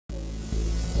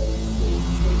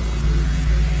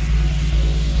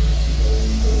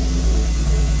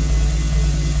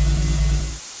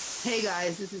Hey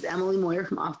guys, this is Emily Moyer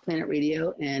from OffPlanet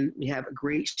Radio, and we have a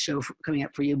great show coming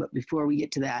up for you. But before we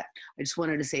get to that, I just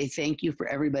wanted to say thank you for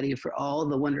everybody for all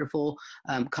the wonderful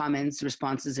comments,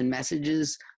 responses, and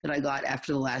messages that I got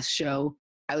after the last show.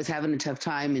 I was having a tough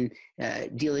time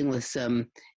and dealing with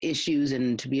some issues,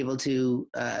 and to be able to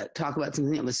talk about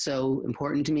something that was so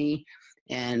important to me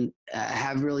and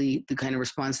have really the kind of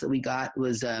response that we got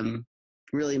was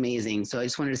really amazing. So I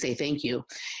just wanted to say thank you.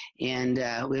 And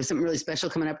we have something really special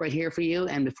coming up right here for you.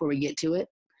 And before we get to it,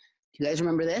 do you guys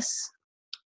remember this?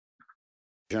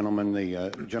 Gentleman,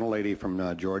 the gentlelady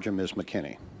from Georgia, Ms.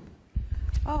 McKinney.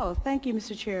 Oh, thank you,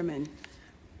 Mr. Chairman.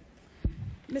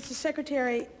 Mr.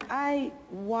 Secretary, I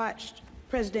watched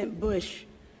President Bush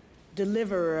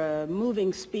deliver a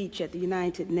moving speech at the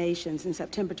United Nations in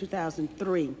September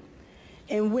 2003,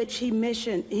 in which he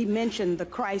mentioned the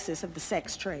crisis of the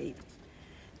sex trade.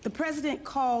 The president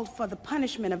called for the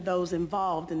punishment of those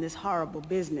involved in this horrible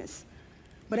business.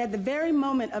 But at the very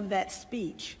moment of that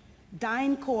speech,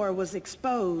 DynCorp was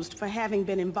exposed for having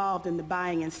been involved in the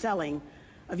buying and selling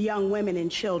of young women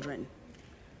and children.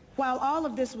 While all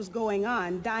of this was going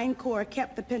on, DynCorp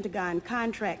kept the Pentagon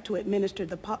contract to administer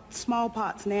the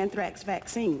smallpox and anthrax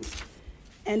vaccines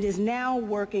and is now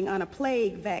working on a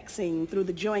plague vaccine through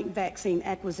the Joint Vaccine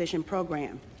Acquisition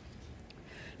Program.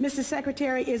 Mr.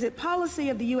 Secretary, is it policy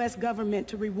of the U.S. government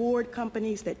to reward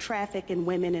companies that traffic in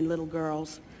women and little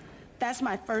girls? That's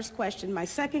my first question. My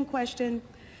second question,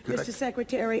 Mr.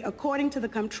 Secretary, according to the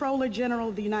Comptroller General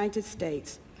of the United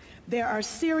States, there are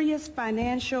serious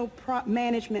financial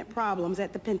management problems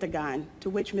at the Pentagon, to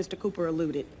which Mr. Cooper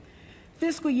alluded.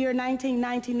 Fiscal year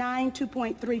 1999,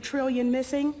 $2.3 trillion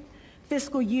missing.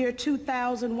 Fiscal year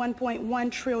 2000,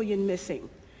 $1.1 trillion missing.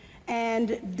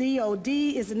 And DOD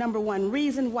is the #1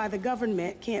 reason why the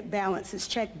government can't balance its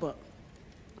checkbook.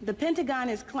 The Pentagon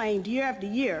has claimed year after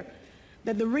year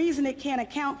that the reason it can't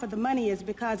account for the money is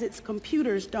because its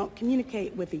computers don't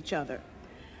communicate with each other.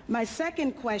 My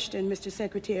second question, Mr.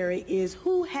 Secretary, is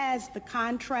who has the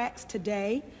contracts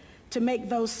today to make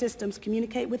those systems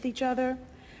communicate with each other?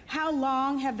 How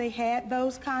long have they had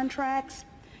those contracts?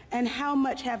 And how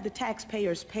much have the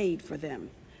taxpayers paid for them?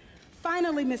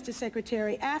 Finally, Mr.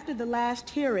 Secretary, after the last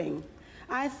hearing,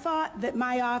 I thought that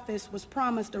my office was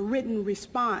promised a written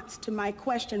response to my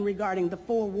question regarding the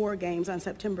 4 war games on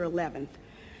September 11th.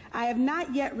 I have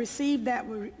not yet received that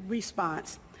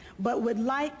response, but would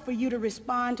like for you to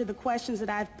respond to the questions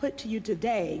that I've put to you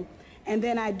today, and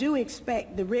then I do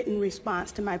expect the written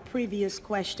response to my previous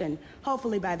question,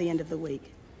 hopefully by the end of the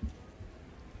week.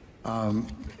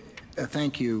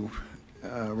 Thank you,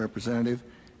 Representative.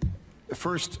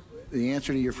 First, the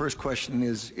answer to your first question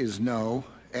is no,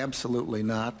 absolutely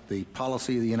not. The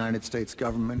policy of the United States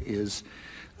government is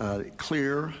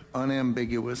clear,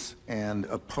 unambiguous, and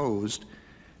opposed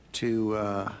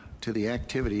to the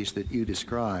activities that you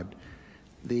described.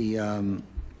 The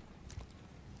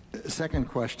second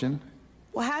question.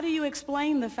 Well, how do you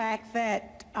explain the fact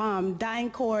that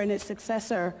DynCorp and its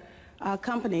successor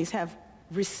companies have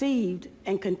received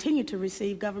and continue to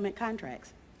receive government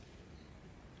contracts?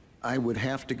 I would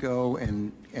have to go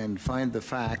and find the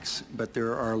facts, but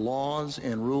there are laws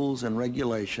and rules and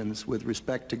regulations with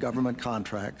respect to government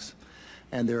contracts,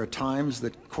 and there are times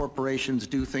that corporations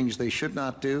do things they should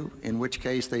not do, in which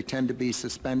case they tend to be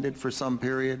suspended for some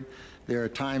period. There are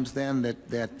times then that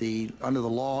under the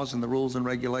laws and the rules and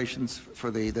regulations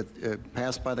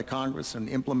passed by the Congress and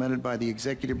implemented by the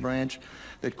executive branch,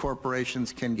 that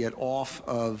corporations can get off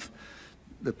of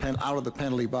out of the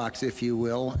penalty box, if you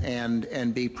will,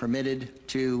 and be permitted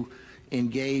to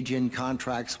engage in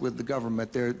contracts with the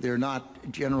government. They're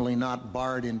not generally not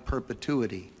barred in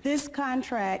perpetuity. This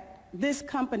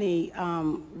company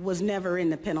was never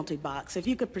in the penalty box. If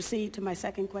you could proceed to my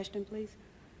second question, please.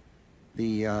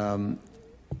 The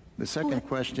second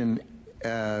question.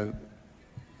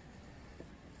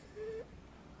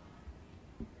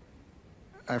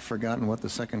 I've forgotten what the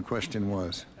second question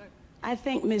was. I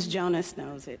think Ms. Jonas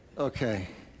knows it. Okay.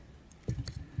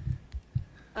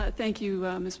 Thank you,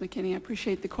 Ms. McKinney. I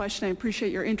appreciate the question. I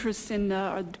appreciate your interest in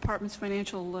our department's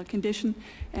financial condition,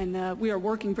 and we are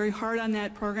working very hard on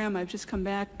that program. I've just come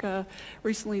back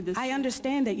recently. I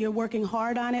understand that you're working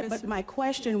hard on it, but my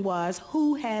question was,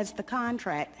 who has the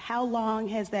contract? How long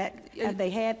have they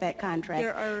had that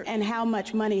contract, and how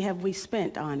much money have we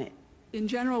spent on it? In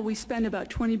general, we spend about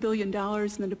 $20 billion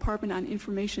in the Department on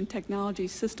information technology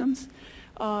systems.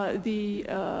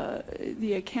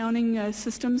 The accounting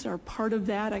systems are part of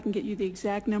that. I can get you the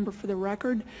exact number for the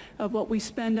record of what we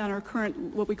spend on our current,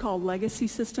 what we call legacy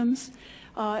systems,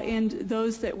 and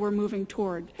those that we're moving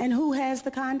toward. And who has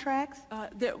the contracts?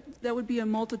 That would be a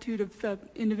multitude of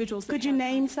individuals. Could you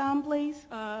name some, please?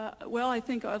 Well, I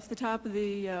think off the top of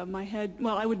my head,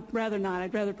 well, I would rather not.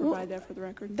 I'd rather provide that for the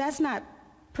record. That's not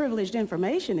privileged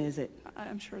information, is it?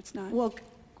 I'm sure it's not. Well,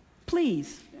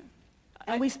 please. Yeah.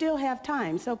 And we still have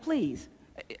time, so please.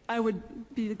 I would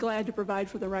be glad to provide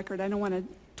for the record. I don't want to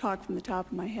talk from the top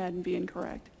of my head and be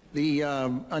incorrect.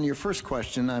 On your first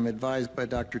question, I'm advised by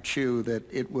Dr. Chu that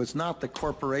it was not the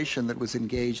corporation that was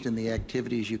engaged in the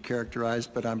activities you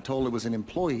characterized, but I'm told it was an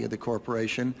employee of the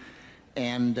corporation,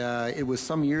 and it was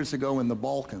some years ago in the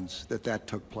Balkans that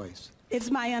took place. It's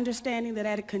my understanding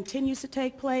that it continues to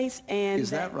take place, and is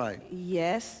that right?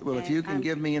 Yes. Well, if you can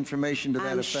give me information to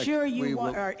that effect, I'm sure you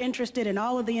are interested in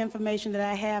all of the information that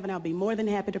I have, and I'll be more than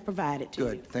happy to provide it to you.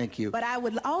 Good, thank you. But I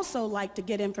would also like to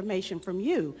get information from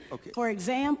you. Okay. For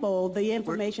example, the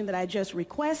information that I just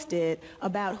requested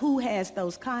about who has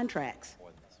those contracts.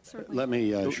 Certainly. Let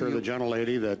me assure the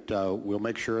gentlelady that we'll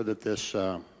make sure that this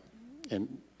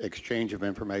exchange of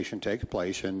information takes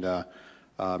place. And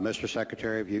Mr.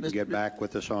 Secretary, if you can get back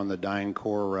with us on the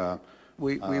DynCorp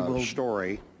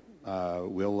story,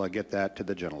 we'll get that to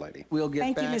the gentlelady. We'll get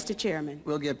Thank back, you, Mr. Chairman.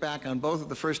 We'll get back on both of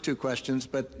the first two questions,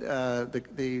 but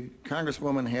the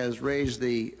Congresswoman has raised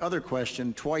the other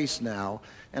question twice now,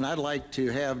 and I'd like to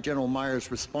have General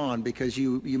Myers respond because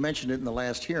you mentioned it in the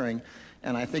last hearing,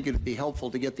 and I think it would be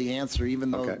helpful to get the answer, even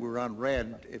though we're on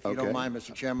red, if you don't mind,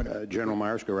 Mr. Chairman. General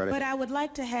Myers, go right ahead. But I would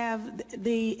like to have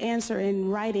the answer in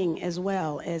writing as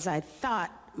well, as I thought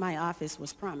my office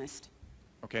was promised.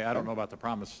 Okay, I don't know about the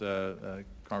promise,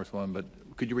 Congresswoman, but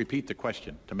could you repeat the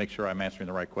question to make sure I'm answering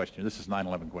the right question? This is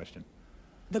 9/11 question.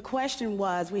 The question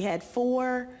was, we had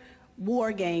 4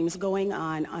 war games going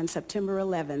on September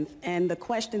 11th, and the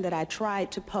question that I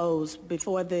tried to pose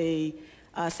before the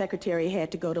Secretary had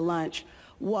to go to lunch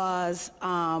was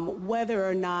whether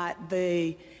or not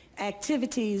the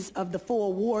activities of the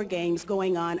 4 war games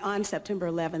going on September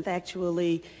 11th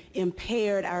actually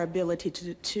impaired our ability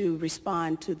to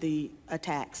respond to the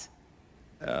attacks.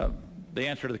 The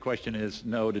answer to the question is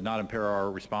no, did not impair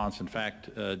our response. In fact,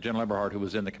 General Eberhard, who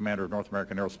was then the commander of North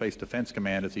American Aerospace Defense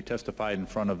Command, as he testified in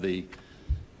front of the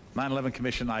 9/11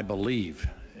 Commission, I believe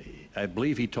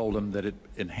he told them that it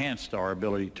enhanced our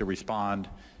ability to respond,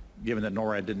 given that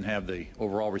NORAD didn't have the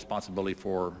overall responsibility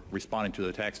for responding to the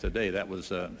attacks today. That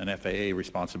was an FAA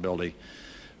responsibility.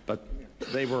 But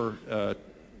they were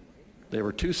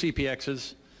 2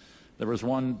 CPXs. There was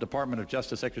 1 Department of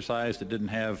Justice exercise that didn't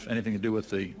have anything to do with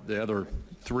the other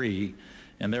 3.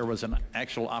 And there was an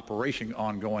actual operation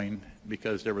ongoing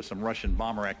because there was some Russian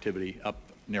bomber activity up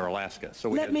near Alaska. So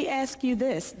let me ask you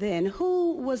this then.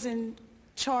 Who was in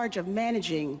charge of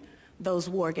managing those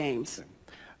war games?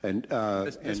 And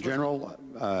General,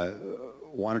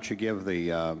 why don't you give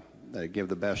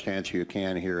the best answer you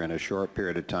can here in a short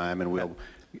period of time, and we'll.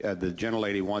 The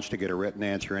gentlelady wants to get a written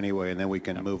answer anyway, and then we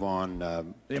can move on to other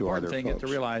folks. The important thing to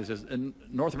realize is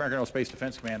North American Aerospace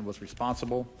Defense Command was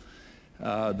responsible.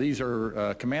 These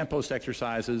are command post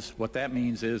exercises. What that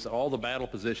means is all the battle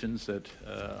positions that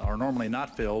are normally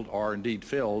not filled are indeed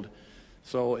filled.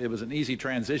 So it was an easy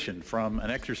transition from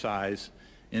an exercise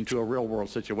into a real-world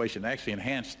situation. It actually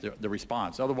enhanced the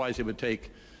response. Otherwise, it would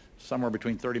take somewhere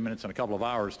between 30 minutes and a couple of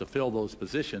hours to fill those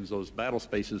positions, those battle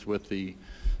spaces, with the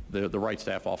right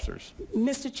staff officers.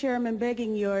 Mr. Chairman,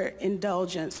 begging your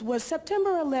indulgence, was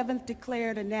September 11th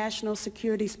declared a National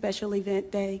Security Special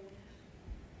Event Day?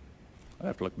 I'd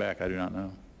have to look back. I do not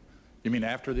know. You mean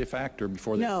after the fact or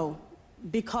before the? No,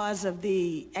 because of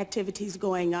the activities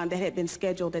going on that had been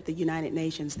scheduled at the United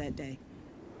Nations that day.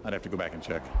 I'd have to go back and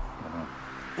check. I don't know.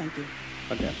 Thank you.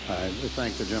 Okay. I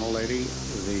thank the gentlelady.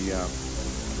 The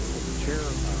chair.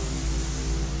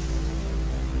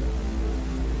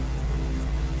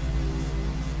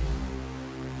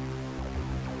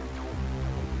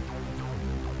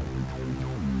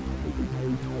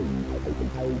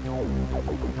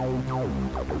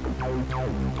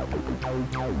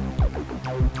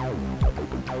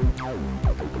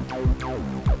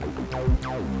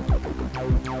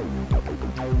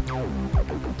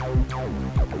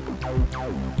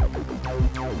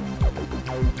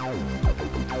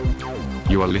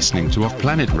 You are listening to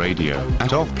OffPlanet Radio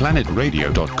at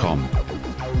offplanetradio.com.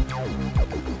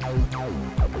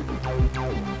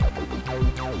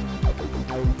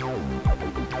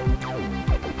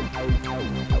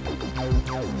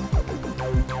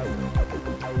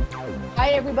 I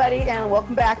Hi, everybody, and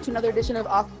welcome back to another edition of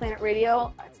OffPlanet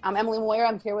Radio. I'm Emily Moyer.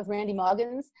 I'm here with Randy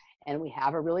Maugans, and we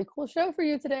have a really cool show for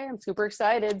you today. I'm super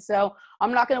excited. So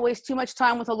I'm not going to waste too much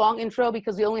time with a long intro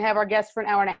because we only have our guest for an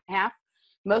hour and a half.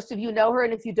 Most of you know her,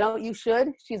 and if you don't, you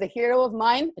should. She's a hero of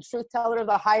mine, a truth teller of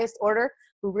the highest order,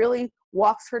 who really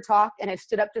walks her talk and has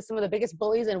stood up to some of the biggest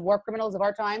bullies and war criminals of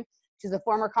our time. She's a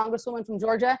former Congresswoman from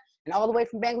Georgia and all the way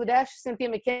from Bangladesh. Cynthia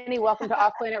McKinney, welcome to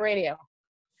OffPlanet Radio.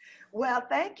 Well,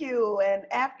 thank you. And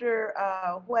after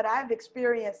what I've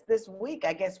experienced this week,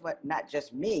 I guess not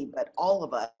just me, but all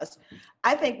of us,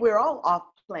 I think we're all off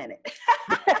planet.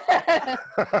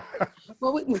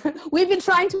 Well, we've been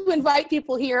trying to invite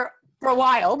people here for a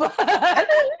while, but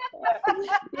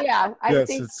yeah, I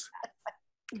think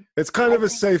it's kind of a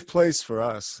safe place for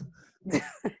us.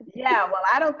 Yeah, well,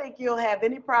 I don't think you'll have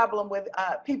any problem with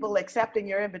people accepting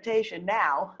your invitation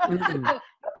now. Nobody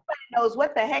knows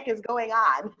what the heck is going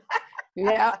on.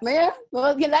 Yeah.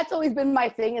 Well, yeah, that's always been my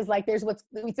thing, is like there's what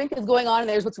we think is going on and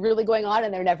there's what's really going on,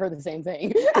 and they're never the same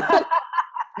thing.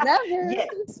 Never.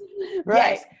 Yes.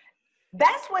 Right. Yes.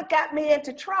 That's what got me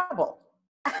into trouble.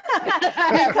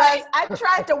 Because I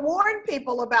tried to warn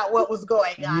people about what was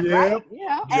going on, right?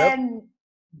 Yeah. And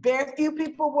very few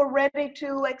people were ready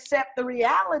to accept the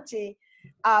reality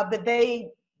that they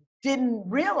didn't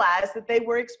realize that they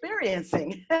were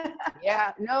experiencing.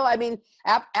 Yeah, no, I mean,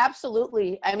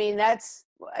 absolutely. I mean,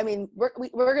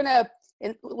 we're gonna,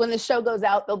 when the show goes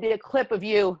out, there'll be a clip of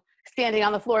you standing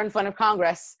on the floor in front of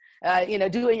Congress,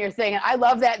 doing your thing. And I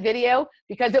love that video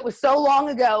because it was so long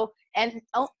ago. And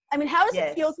I mean, how does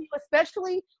it feel to you,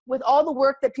 especially with all the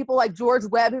work that people like George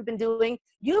Webb have been doing?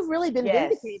 You've really been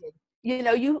vindicated.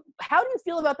 How do you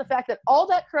feel about the fact that all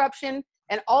that corruption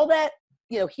and all that,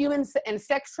 human and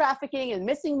sex trafficking and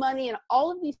missing money and all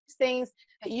of these things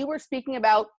that you were speaking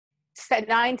about 10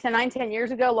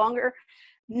 years ago, longer,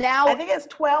 now I think it's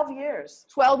 12 years.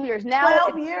 12 years now.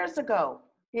 12 years ago.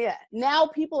 Yeah. Now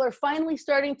people are finally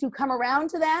starting to come around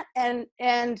to that, and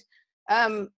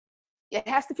it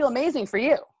has to feel amazing for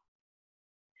you.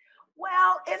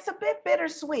 Well, it's a bit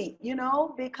bittersweet,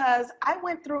 because I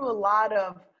went through a lot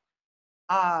of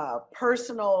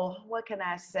personal, what can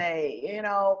I say,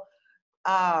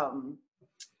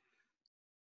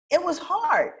 it was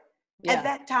hard at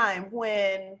that time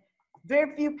when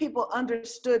very few people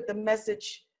understood the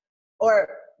message, or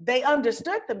they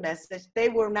understood the message, they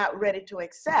were not ready to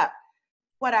accept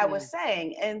what I was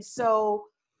saying. And so,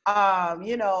 I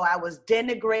was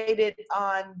denigrated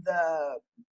on the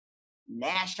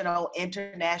national,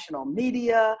 international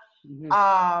media.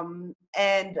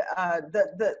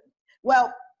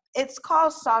 Well, it's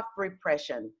called soft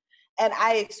repression. And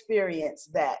I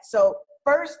experienced that. So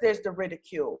first there's the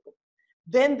ridicule,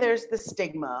 then there's the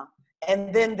stigma,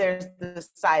 and then there's the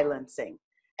silencing.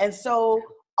 And so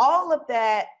all of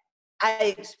that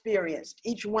I experienced,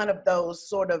 each one of those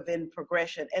sort of in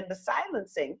progression. And the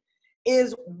silencing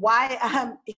is why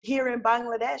I'm here in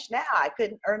Bangladesh now. I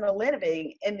couldn't earn a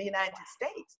living in the United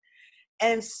States.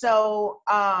 And so,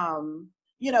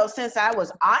 since I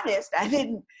was honest, I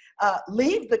didn't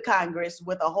leave the Congress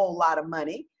with a whole lot of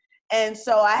money. And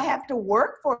so I have to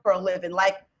work for a living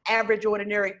like average,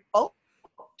 ordinary folk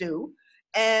do.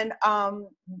 And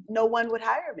no one would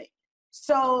hire me.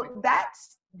 So that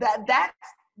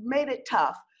made it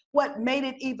tough. What made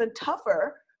it even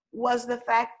tougher was the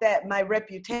fact that my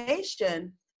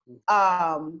reputation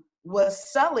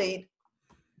was sullied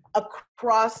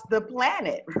across the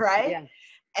planet, right? Yeah.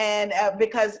 And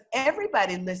because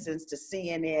everybody listens to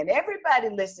CNN, everybody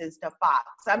listens to Fox.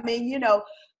 I mean,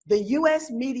 the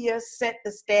US media set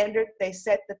the standard, they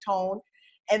set the tone,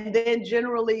 and then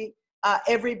generally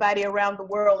everybody around the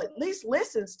world at least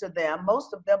listens to them.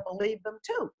 Most of them believe them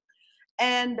too.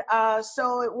 And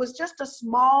so it was just a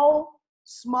small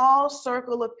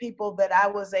circle of people that I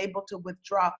was able to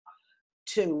withdraw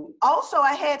to. Also,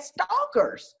 I had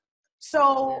stalkers.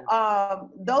 So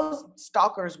those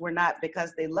stalkers were not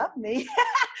because they loved me.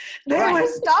 They were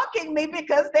stalking me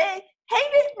because they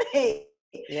hated me.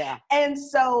 Yeah. And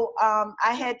so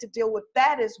I had to deal with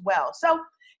that as well. So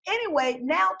anyway,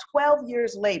 now 12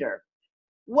 years later,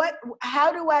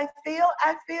 how do I feel?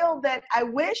 I feel that I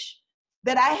wish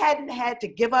that I hadn't had to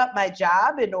give up my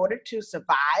job in order to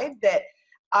survive, that,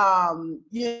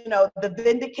 the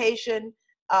vindication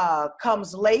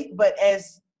comes late, but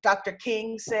as Dr.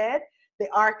 King said, the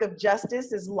arc of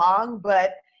justice is long,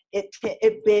 but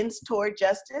it bends toward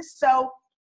justice. So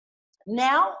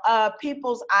now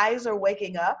people's eyes are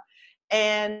waking up,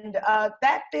 and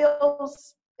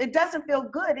it doesn't feel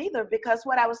good either, because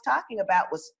what I was talking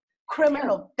about was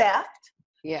criminal theft.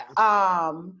 Yeah.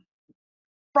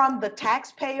 from the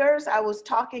taxpayers. I was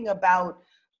talking about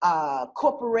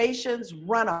corporations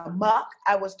run amok.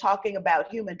 I was talking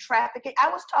about human trafficking. I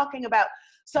was talking about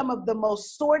some of the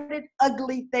most sordid,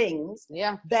 ugly things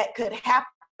that could happen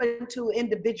to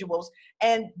individuals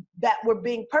and that were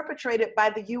being perpetrated by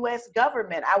the US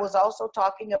government. I was also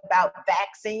talking about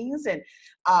vaccines and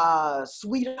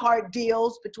sweetheart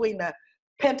deals between the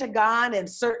Pentagon and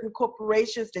certain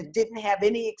corporations that didn't have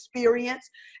any experience.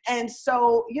 And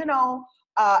so, you know,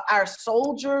 our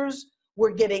soldiers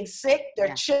were getting sick,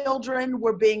 their children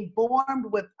were being born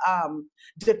with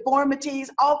deformities,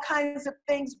 all kinds of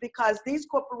things, because these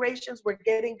corporations were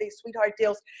getting these sweetheart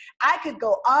deals. I could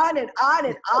go on and on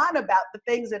and on about the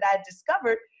things that I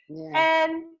discovered.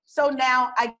 And so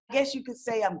now I guess you could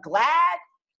say I'm glad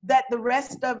that the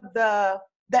rest of the,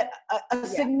 a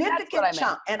significant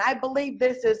chunk, and I believe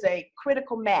this is a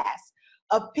critical mass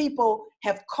of people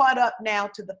have caught up now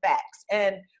to the facts.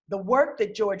 And the work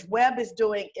that George Webb is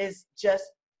doing is just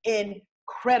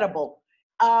incredible.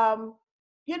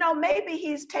 You know, maybe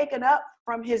he's taken up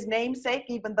from his namesake,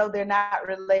 even though they're not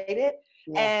related.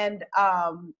 And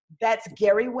that's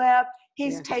Gary Webb.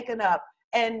 He's taken up.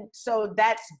 And so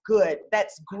that's good.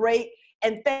 That's great.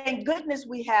 And thank goodness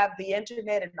we have the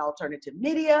internet and alternative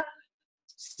media,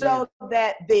 so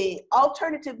that the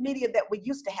alternative media that we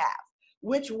used to have,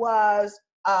 which was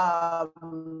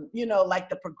you know, like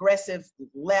the progressive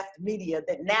left media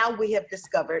that now we have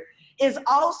discovered is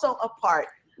also a part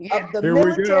of the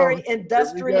military,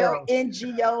 industrial,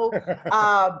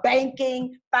 NGO,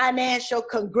 banking, financial,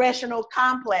 congressional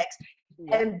complex,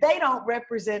 and they don't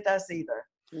represent us either.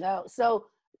 No, so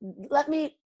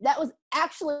that was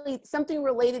actually something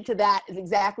related to that is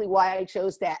exactly why I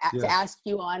chose to ask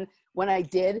you on when I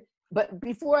did. But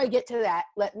before I get to that,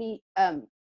 let me I'll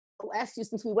ask you,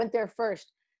 since we went there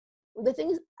first, the thing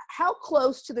is, how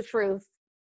close to the truth,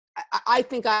 I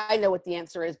think I know what the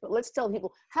answer is, but let's tell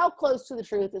people, how close to the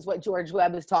truth is what George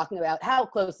Webb is talking about? How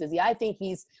close is he? I think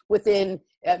he's within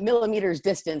millimeters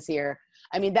distance here.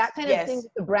 I mean, that kind of thing,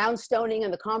 the brownstoning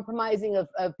and the compromising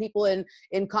of people in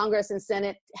Congress and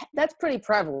Senate, that's pretty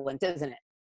prevalent, isn't it?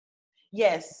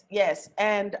 Yes, yes.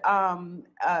 And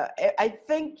I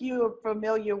think you're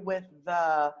familiar with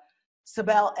the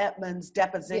Sibel Edmonds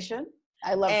deposition.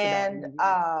 I love and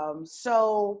Sibel.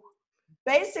 So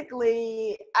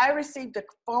basically, I received a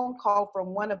phone call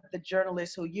from one of the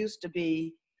journalists who used to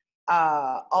be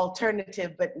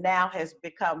alternative, but now has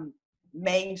become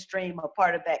mainstream, a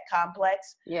part of that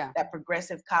complex, that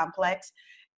progressive complex.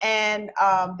 And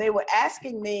they were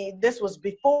asking me, this was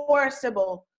before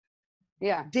Sybil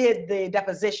did the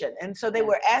deposition. And so they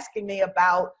were asking me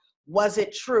about, was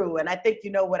it true? And I think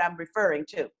you know what I'm referring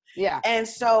to. And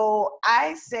so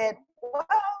I said, well,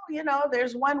 you know,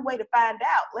 there's one way to find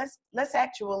out. Let's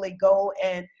actually go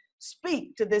and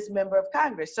speak to this member of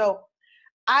Congress. So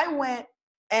I went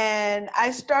and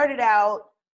I started out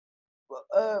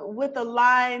with a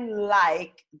line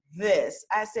like this.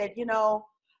 I said, you know,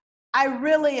 I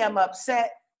really am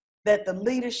upset that the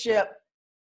leadership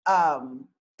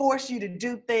force you to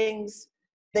do things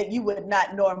that you would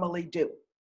not normally do.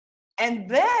 And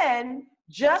then,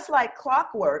 just like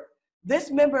clockwork, this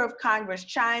member of Congress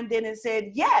chimed in and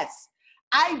said, yes,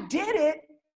 I did it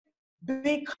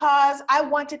because I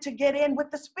wanted to get in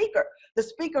with the speaker. The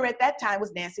speaker at that time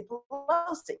was Nancy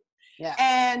Pelosi.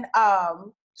 And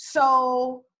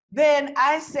so then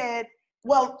I said,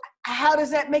 well, how does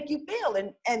that make you feel?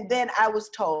 And then I was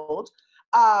told,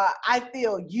 I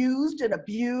feel used and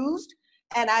abused.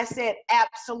 And I said,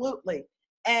 absolutely.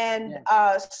 And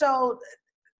so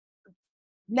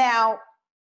now,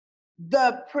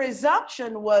 the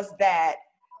presumption was that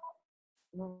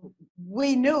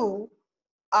we knew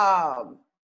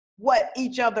what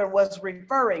each other was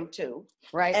referring to.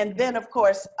 And then, of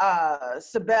course,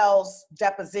 Sibel's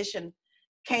deposition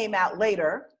came out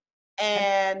later,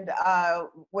 and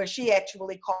where she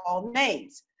actually called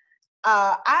names.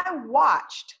 I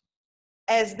watched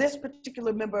as this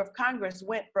particular member of Congress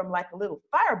went from like a little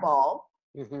fireball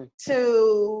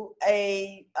to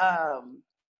a,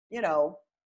 you know,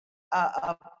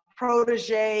 a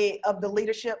protege of the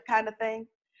leadership kind of thing.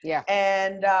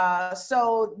 And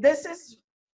so this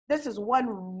is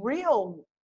one real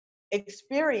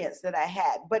experience that I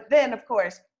had. But then, of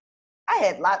course, I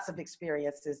had lots of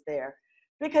experiences there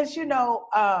because, you know.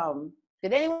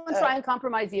 Did anyone try and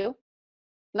compromise you?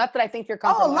 Not that I think you're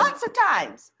compromising. Oh, lots of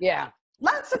times.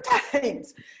 Lots of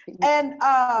times. And,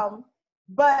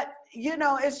 but, you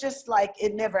know, it's just like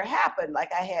it never happened.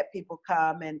 Like I had people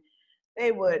come and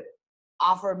they would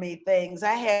offer me things.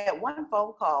 I had one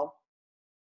phone call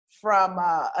from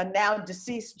a now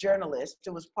deceased journalist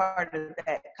who was part of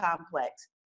that complex.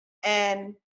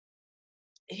 And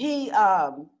he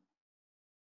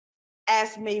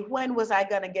asked me when was I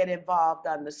going to get involved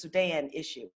on the Sudan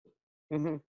issue.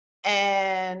 Mm-hmm.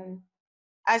 And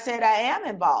I said, I am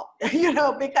involved, you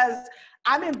know, because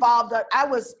I'm involved. I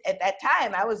was, at that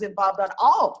time, I was involved on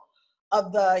all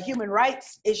of the human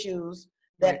rights issues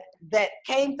that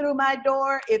came through my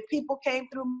door. If people came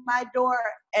through my door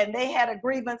and they had a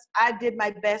grievance, I did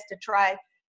my best to try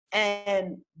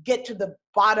and get to the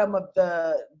bottom of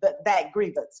that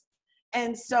grievance.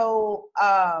 And so,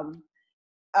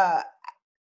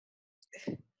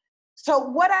 so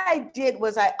what I did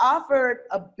was I offered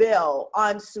a bill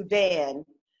on Sudan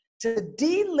to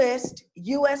delist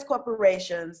U.S.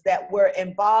 corporations that were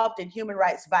involved in human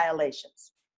rights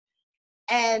violations.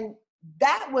 And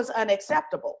that was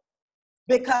unacceptable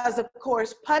because, of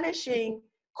course, punishing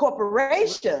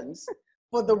corporations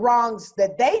for the wrongs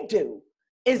that they do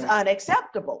is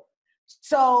unacceptable.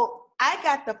 So I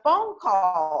got the phone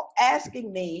call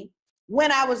asking me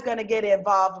when I was going to get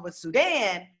involved with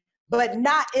Sudan, but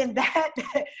not in that,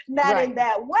 in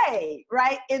that way,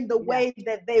 right? In the way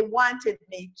that they wanted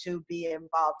me to be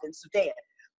involved in Sudan.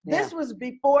 This was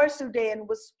before Sudan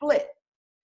was split.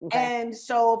 And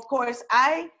so, of course,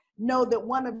 I know that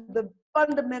one of the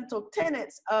fundamental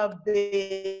tenets of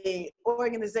the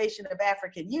Organization of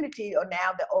African Unity, or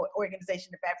now the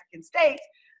Organization of African States,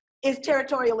 is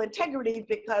territorial integrity,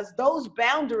 because those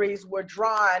boundaries were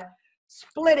drawn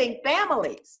splitting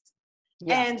families.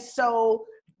 And so,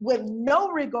 with no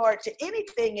regard to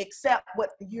anything except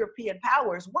what the European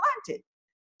powers wanted.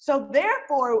 So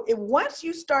therefore, once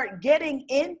you start getting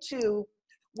into,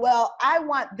 well, I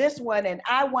want this one and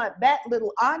I want that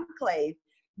little enclave,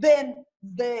 then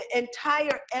the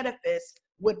entire edifice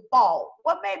would fall.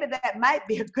 Well, maybe that might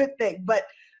be a good thing, but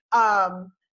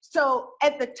so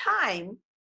at the time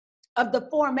of the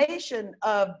formation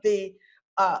of the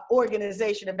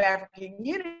Organization of African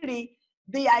Unity,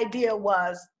 the idea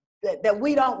was that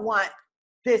we don't want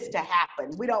this to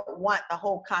happen. We don't want the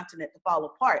whole continent to fall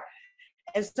apart.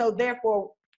 And so therefore,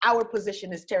 our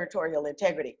position is territorial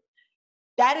integrity.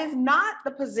 That is not the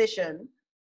position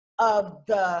of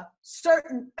the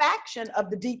certain faction of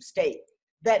the deep state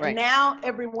that now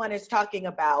everyone is talking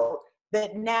about,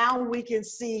 that now we can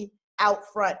see out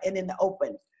front and in the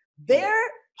open. Their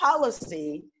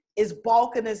policy is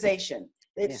balkanization.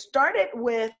 It started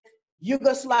with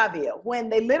Yugoslavia, when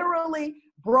they literally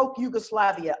broke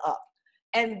Yugoslavia up.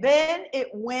 And then it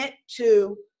went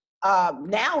to,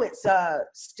 now it's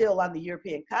still on the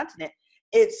European continent.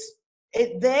 It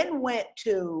then went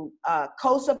to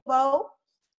Kosovo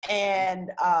and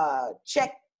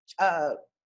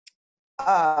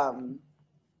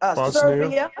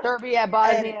Serbia. Serbia,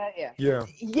 Bosnia,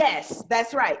 Yes,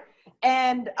 that's right.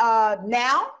 And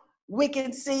now we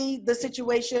can see the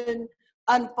situation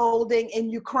unfolding in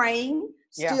Ukraine,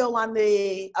 still on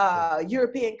the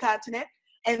European continent.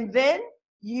 And then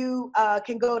you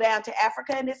can go down to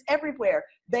Africa, and it's everywhere.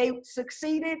 They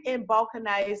succeeded in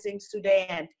balkanizing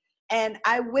Sudan. And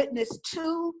I witnessed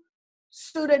 2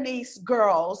 Sudanese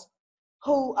girls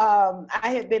who I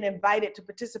had been invited to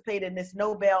participate in this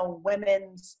Nobel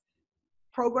Women's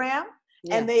program.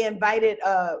 And they invited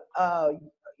a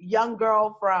young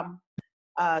girl from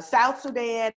South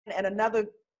Sudan and another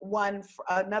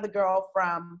girl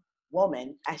from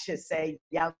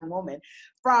young woman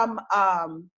from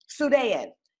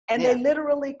Sudan. And they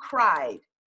literally cried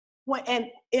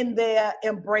in their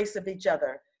embrace of each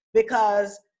other,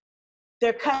 because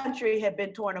their country had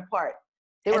been torn apart.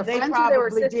 They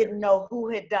probably didn't know who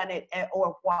had done it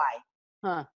or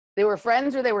why. They were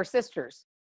friends, or they were sisters?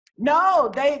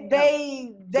 No,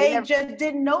 they just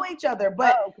didn't know each other,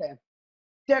 but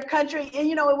their country, and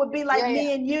it would be like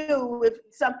me and you if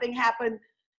something happened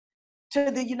to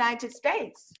the United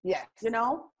States. Yes.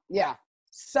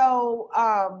 So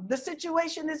the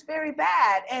situation is very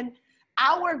bad, and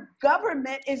our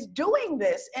government is doing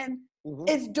this, and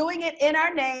it's doing it in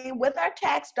our name with our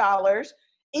tax dollars,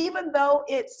 even though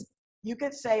you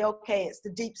could say, okay, it's the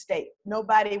deep state.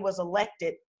 Nobody was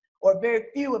elected, or very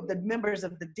few of the members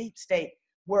of the deep state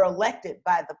were elected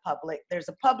by the public. There's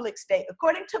a public state,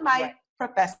 according to my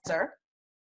professor,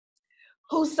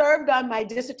 who served on my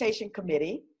dissertation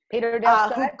committee, Peter Dale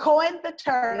Scott, who coined the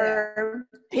term,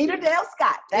 Peter Dale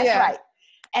Scott, that's right.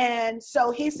 And so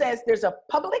he says there's a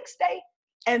public state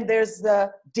and there's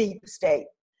the deep state.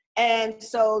 And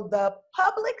so the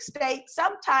public state,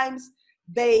 sometimes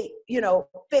they,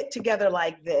 fit together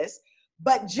like this,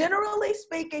 but generally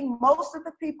speaking, most of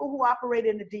the people who operate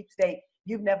in the deep state,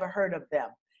 you've never heard of them.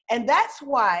 And that's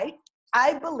why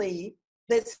I believe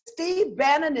that Steve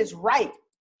Bannon is right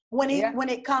when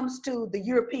it comes to the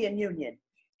European Union.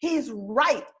 he's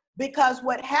right, because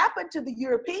what happened to the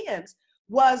Europeans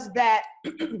was that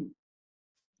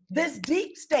this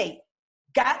deep state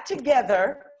got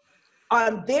together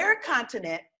on their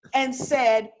continent and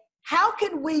said, how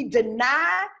can we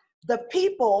deny the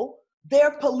people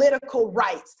their political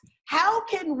rights? How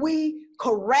can we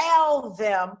corral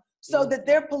them so that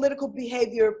their political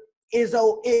behavior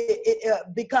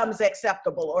becomes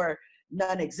acceptable or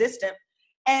non-existent?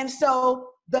 And so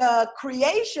the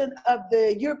creation of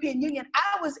the European Union,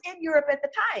 I was in Europe at the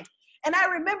time, and I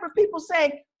remember people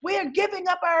saying, we're giving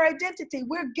up our identity,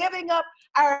 we're giving up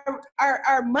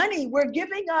our money, we're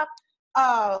giving up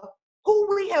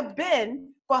who we have been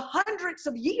for hundreds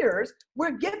of years,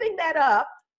 we're giving that up,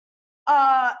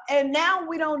 and now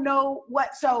we don't know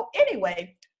what. So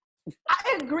anyway,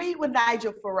 I agree with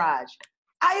Nigel Farage.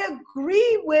 I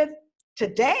agree with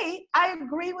Steve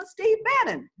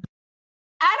Bannon.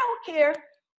 I don't care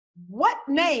what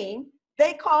name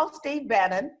they call Steve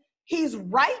Bannon. He's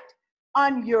right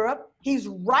on Europe. He's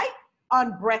right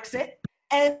on Brexit.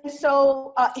 And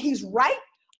so he's right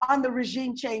on the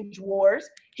regime change wars.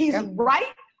 He's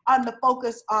right on the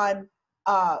focus on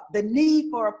the need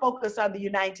for a focus on the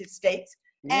United States.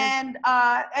 And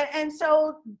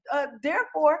so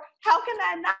therefore, how can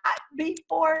I not be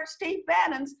for Steve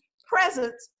Bannon's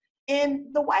presence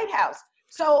in the White House?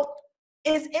 So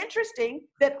it's interesting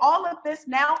that all of this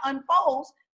now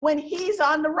unfolds when he's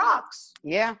on the rocks.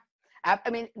 Yeah. I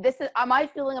mean, this is my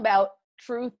feeling about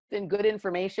truth and good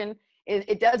information.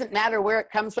 It doesn't matter where it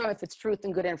comes from if it's truth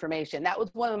and good information. That was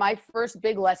one of my first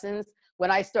big lessons when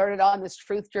I started on this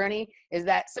truth journey, is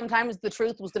that sometimes the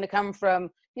truth was going to come from,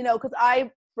 because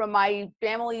I, from my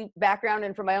family background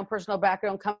and from my own personal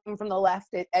background, come from the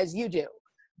left, as you do.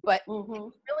 But it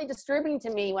was really disturbing to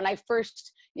me when I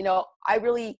first,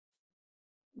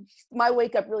 my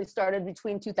wake up really started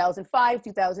between 2005,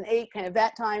 2008, kind of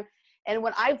that time. And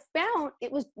when I found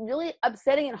it was really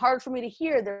upsetting and hard for me to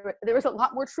hear, there was a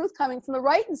lot more truth coming from the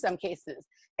right in some cases.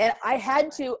 And I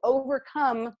had to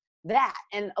overcome that.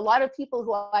 And a lot of people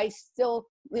who I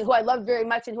love very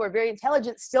much and who are very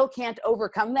intelligent still can't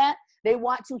overcome that. They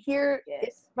want to hear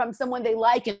it from someone they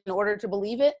like in order to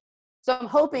believe it. So I'm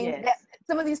hoping that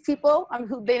some of these people,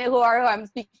 they know who I'm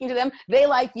speaking to them, they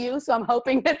like you. So I'm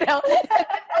hoping that they'll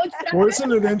Well,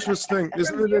 isn't it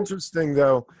interesting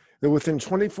though, that within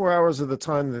 24 hours of the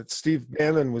time that Steve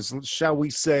Bannon was, shall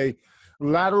we say,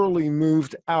 laterally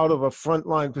moved out of a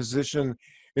frontline position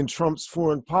in Trump's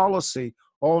foreign policy,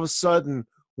 all of a sudden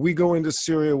we go into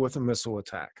Syria with a missile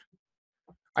attack.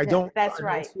 I don't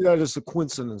see that as a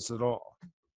coincidence at all.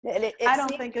 I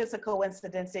don't think it's a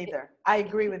coincidence either. I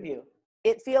agree with you.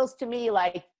 It feels to me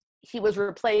like he was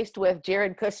replaced with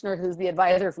Jared Kushner, who's the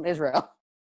advisor from Israel.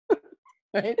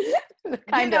 Right?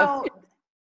 Kind of.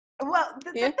 Well,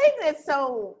 the thing that's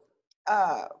so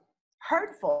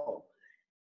hurtful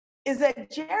is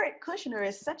that Jared Kushner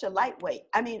is such a lightweight.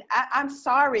 I mean, I'm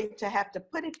sorry to have to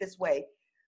put it this way,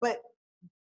 but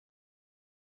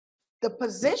the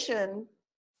position,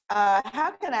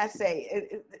 how can I say,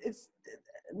 it's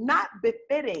not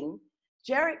befitting.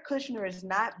 Jared Kushner is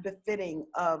not befitting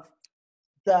of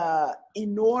the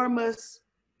enormous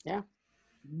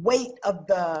weight of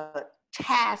the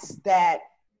task that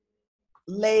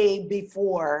lay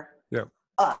before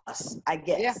us, I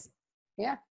guess.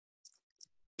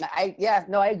 I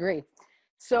agree.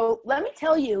 So let me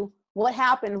tell you what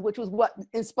happened, which was what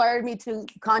inspired me to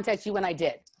contact you when I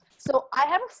did. So I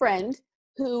have a friend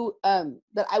who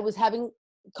that I was having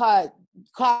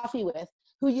coffee with,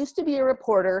 who used to be a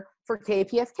reporter for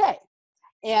KPFK,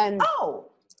 and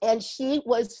she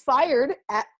was fired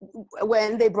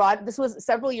when they brought, this was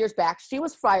several years back, she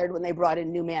was fired when they brought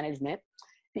in new management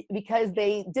because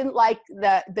they didn't like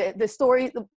the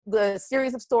story, the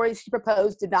series of stories she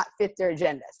proposed did not fit their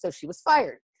agenda. So she was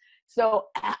fired. So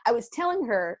I was telling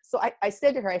her, so I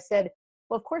said to her, I said,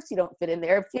 well, of course you don't fit in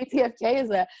there. If KPFK is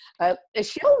a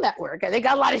show network, they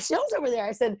got a lot of shows over there.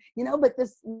 I said, but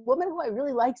this woman who I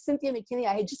really like, Cynthia McKinney,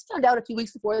 I had just found out a few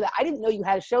weeks before that. I didn't know you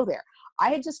had a show there.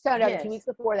 I had just found out a few weeks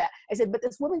before that. I said, but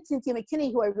this woman, Cynthia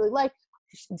McKinney, who I really like,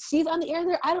 she's on the air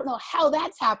there. I don't know how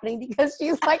that's happening because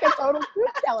she's like a total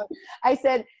truth teller. I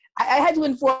said, I had to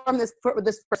inform this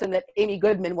person that Amy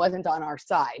Goodman wasn't on our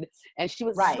side. And she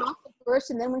was shocked at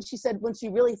first. And then when she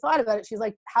really thought about it, she's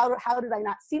like, how did I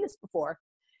not see this before?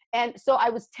 And so I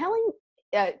was telling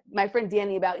my friend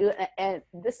Danny about you. And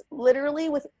this literally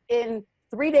within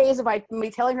 3 days of me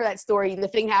telling her that story, the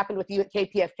thing happened with you at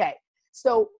KPFK.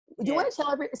 So do you want to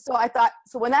tell so I thought,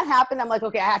 so when that happened, I'm like,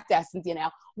 okay, I have to ask Cynthia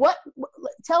now.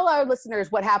 Tell our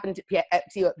listeners what happened to you at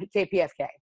KPFK.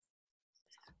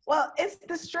 Well, it's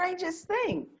the strangest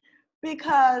thing.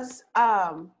 because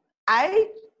I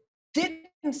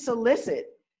didn't solicit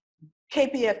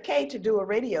KPFK to do a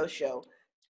radio show.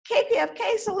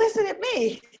 KPFK solicited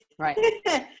me. Right.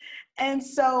 And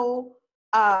so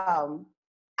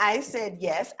I said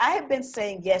yes. I have been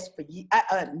saying yes for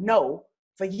no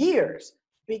for years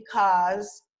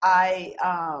because I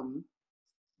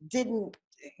didn't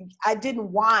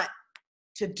want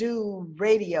to do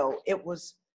radio. It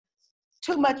was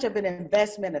too much of an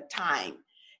investment of time.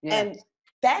 Yeah. And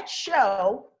that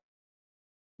show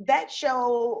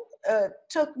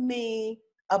took me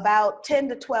about 10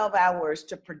 to 12 hours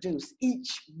to produce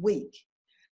each week.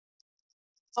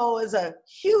 So it was a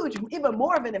huge, even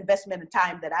more of an investment of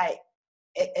time that I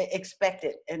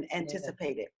expected and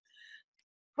anticipated.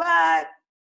 But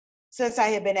since I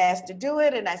had been asked to do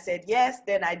it and I said yes,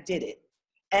 then I did it.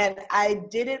 And I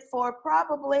did it for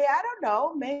probably, I don't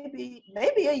know, maybe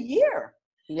a year.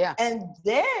 Yeah. And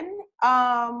then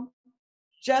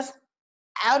just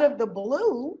out of the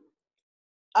blue,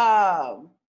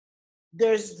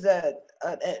 there's the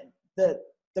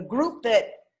group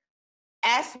that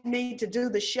asked me to do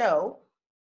the show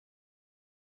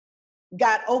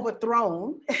got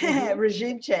overthrown,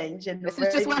 regime change. And this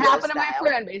is just what happened to my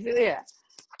friend, basically. Yeah.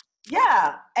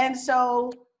 Yeah. And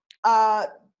so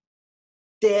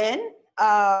then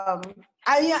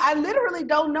I literally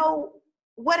don't know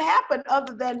what happened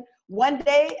other than one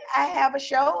day I have a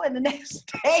show and the next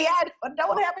day I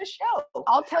don't have a show.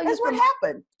 I'll tell you that's what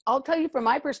happened. I'll tell you from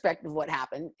my perspective what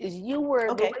happened is the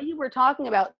way you were talking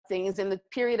about things in the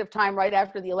period of time right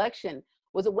after the election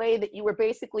was a way that you were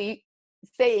basically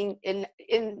saying in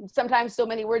sometimes so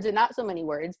many words and not so many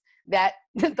words that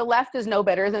the left is no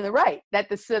better than the right, that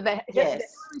the Hillary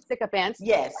sycophants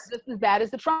are just as bad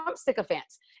as the Trump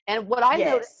sycophants. And what I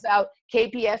noticed about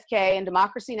KPFK and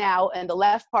Democracy Now! And the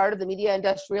left part of the media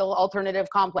industrial alternative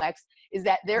complex is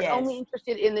that they're only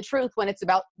interested in the truth when it's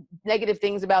about negative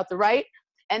things about the right.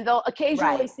 And they'll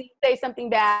occasionally say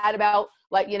something bad about,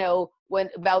 like, you know,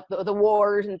 about the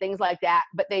wars and things like that.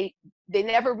 But they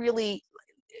never really,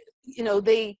 you know,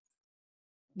 they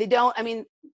don't, I mean,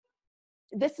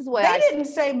 this is what they didn't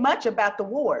say much about the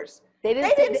wars. They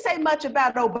didn't say much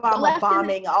about Obama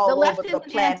bombing all over the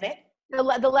planet. The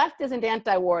left isn't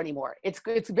anti-war anymore.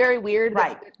 It's very weird.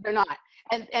 Right. They're not.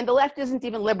 And the left isn't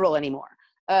even liberal anymore.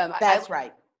 That's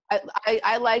right.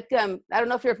 I like, I don't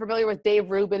know if you're familiar with Dave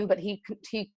Rubin, but he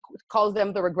calls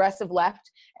them the regressive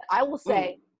left. I will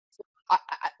say,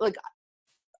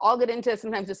 I'll get into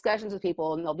sometimes discussions with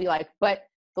people and they'll be like, but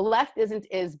the left isn't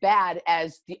as bad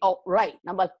as the alt-right. And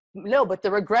I'm like, no, but the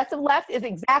regressive left is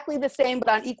exactly the same, but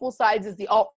on equal sides as the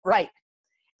alt-right.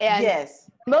 And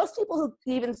most people who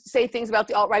even say things about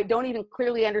the alt-right don't even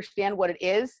clearly understand what it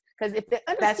is. Because if they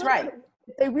understood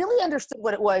if they really understood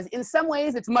what it was, in some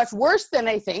ways it's much worse than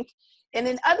they think. And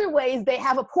in other ways, they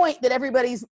have a point that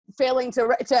everybody's failing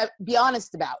to be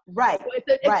honest about. Right.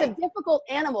 So it's a difficult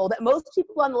animal that most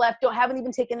people on the left haven't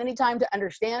even taken any time to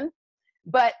understand.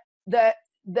 But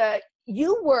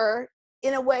you were,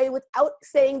 in a way, without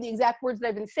saying the exact words that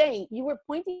I've been saying, you were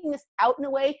pointing this out in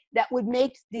a way that would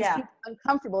make these people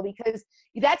uncomfortable, because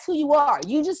that's who you are.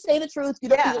 You just say the truth. You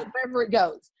don't do it wherever it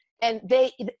goes. And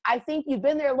I think you've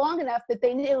been there long enough that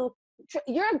they knew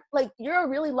you're a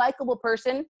really likable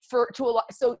person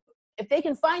so if they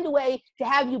can find a way to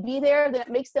have you be there, then it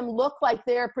makes them look like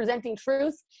they're presenting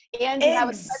truth, and you have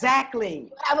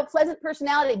a pleasant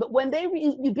personality. But when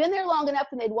you've been there long enough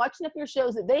and they'd watched enough of your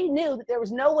shows that they knew that there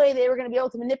was no way they were going to be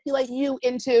able to manipulate you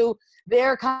into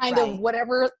their kind of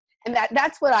whatever. And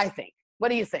that's what I think. What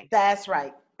do you think? That's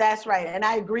right. And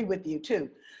I agree with you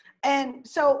too. And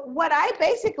so what I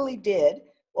basically did,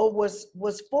 or was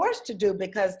forced to do,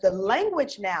 because the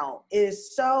language now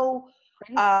is so,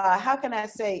 how can I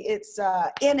say, it's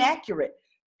inaccurate,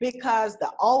 because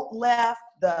the alt-left,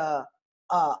 the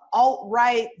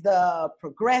alt-right, the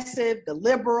progressive, the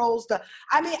liberals,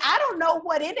 I don't know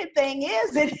what anything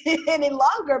is any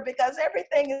longer, because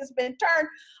everything has been turned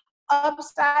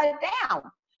upside down.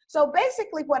 So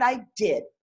basically what I did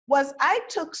was I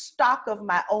took stock of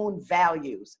my own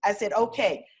values. I said,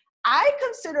 okay, I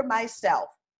consider myself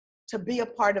to be a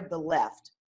part of the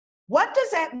left. What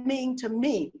does that mean to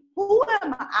me? Who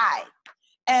am I?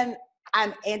 And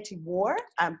I'm anti-war,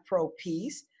 I'm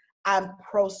pro-peace, I'm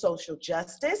pro-social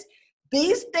justice.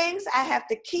 These things I have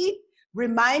to keep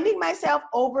reminding myself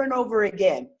over and over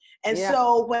again. And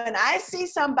so when I see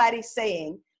somebody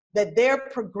saying that they're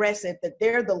progressive, that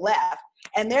they're the left,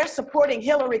 and they're supporting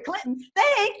Hillary Clinton,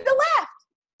 they ain't the left.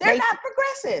 They're not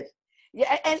progressive.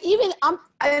 Yeah, and even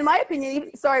in my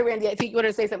opinion, sorry, Randy, I think you wanted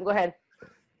to say something. Go ahead.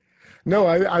 No,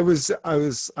 I was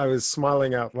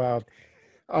smiling out loud.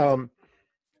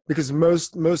 because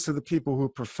most of the people who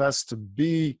profess to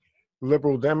be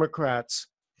liberal Democrats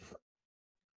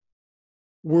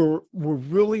were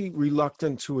really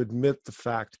reluctant to admit the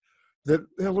fact that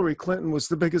Hillary Clinton was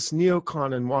the biggest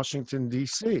neocon in Washington,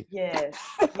 D.C. Yes,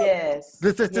 yes,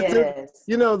 yes.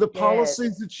 You know, the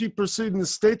policies that she pursued in the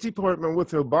State Department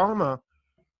with Obama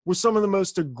were some of the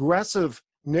most aggressive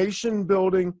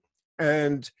nation-building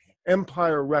and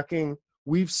empire-wrecking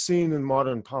we've seen in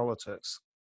modern politics.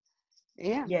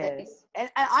 Yeah. Yes.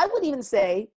 And I would even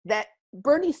say that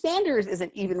Bernie Sanders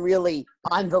isn't even really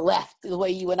on the left the way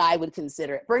you and I would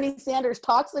consider it. Bernie Sanders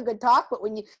talks a good talk, but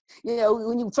when you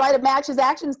try to match his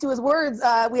actions to his words,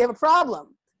 we have a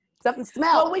problem. Something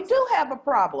smells. Well, we do have a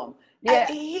problem. Yeah.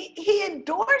 He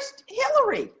endorsed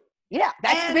Hillary. Yeah,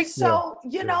 that's the big. So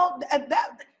you know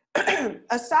that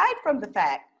aside from the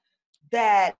fact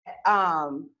that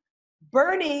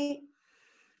Bernie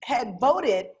had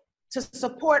voted to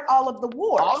support all of the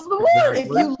wars. All of the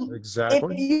wars.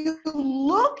 If you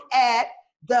look at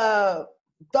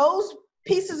those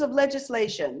pieces of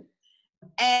legislation,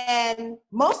 and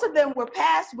most of them were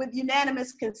passed with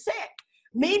unanimous consent,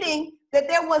 meaning that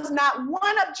there was not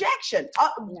one objection.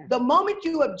 The moment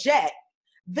you object,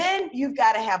 then you've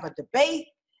got to have a debate,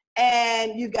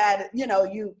 and you got you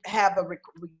don't have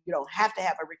to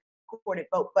have a recorded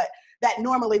vote, but that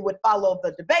normally would follow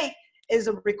the debate is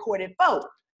a recorded vote.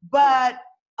 But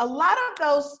a lot of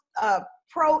those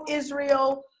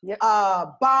pro-Israel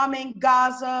bombing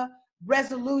Gaza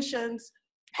resolutions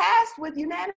passed with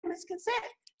unanimous consent.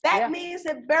 That means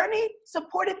that Bernie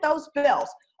supported those bills.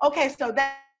 Okay, so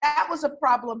that was a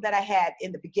problem that I had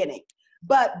in the beginning.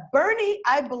 But Bernie,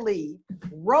 I believe,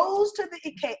 rose to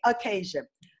the occasion.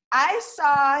 I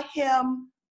saw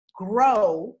him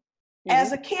grow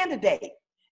as a candidate.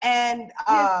 And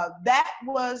that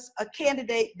was a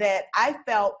candidate that I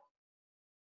felt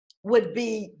would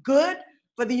be good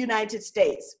for the United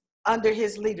States under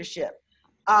his leadership.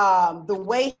 The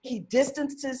way he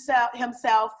distanced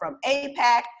himself from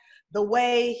AIPAC, the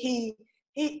way he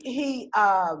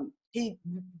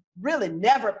really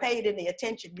never paid any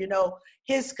attention.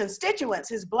 His constituents,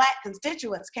 his Black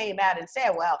constituents, came out and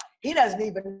said, well, he doesn't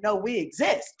even know we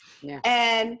exist. Yeah.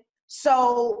 And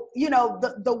so,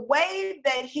 the way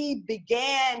that he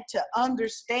began to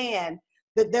understand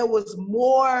that there was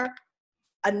more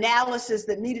analysis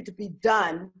that needed to be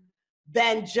done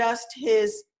than just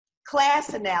his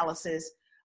class analysis,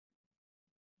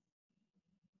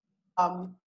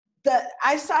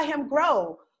 I saw him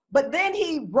grow. But then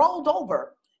he rolled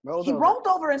over. Rolled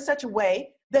over in such a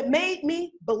way that made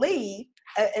me believe,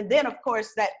 and then, of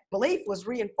course, that belief was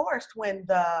reinforced when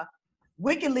the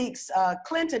WikiLeaks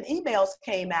Clinton emails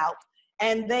came out,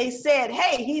 and they said,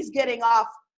 "Hey, he's getting off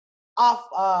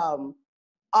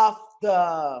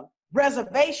the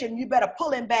reservation. You better pull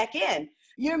him back in."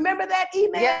 You remember that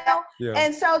email? Yeah.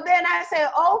 And so then I said,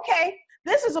 "Okay,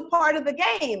 this is a part of the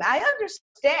game. I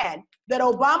understand that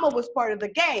Obama was part of the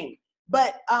game,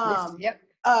 but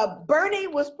Bernie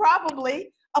was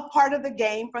probably a part of the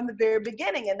game from the very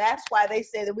beginning, and that's why they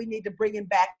say that we need to bring him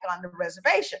back on the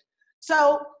reservation."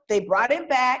 So they brought him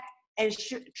back, and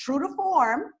true to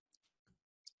form,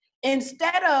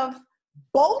 instead of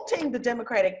bolting the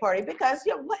Democratic Party, because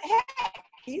heck,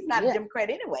 he's not a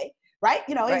Democrat anyway, right?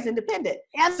 He's independent.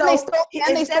 And so they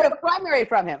stole a primary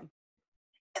from him.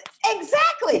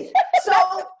 Exactly. So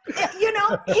he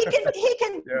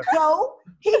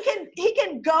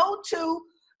can go to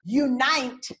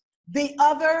unite the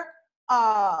other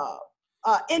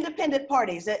independent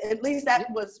parties. At least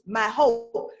that was my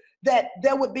hope, that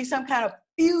there would be some kind of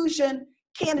fusion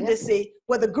candidacy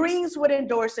where the Greens would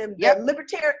endorse him, the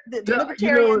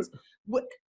Libertarians would.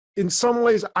 In some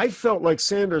ways, I felt like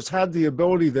Sanders had the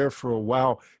ability there for a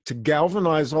while to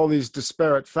galvanize all these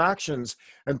disparate factions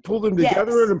and pull them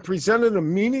together and presented a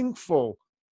meaningful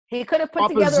He could have put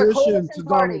together a coalition to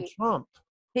party. Donald Trump.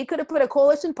 He could have put a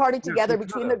coalition party together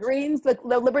between the Greens, the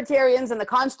Libertarians, and the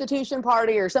Constitution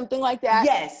Party, or something like that.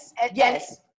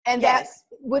 And that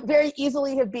would very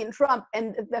easily have been Trump.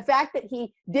 And the fact that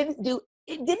he didn't do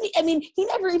he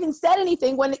never even said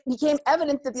anything when it became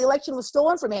evident that the election was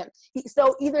stolen from him.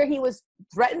 So either he was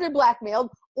threatened or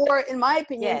blackmailed, or, in my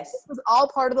opinion, this was all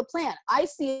part of the plan. I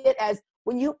see it as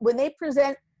when they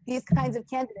present these kinds of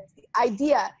candidates, the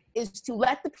idea is to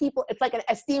let the people, it's like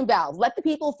a steam valve, let the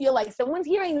people feel like someone's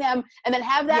hearing them, and then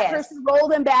have that person roll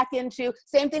them back into,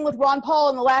 same thing with Ron Paul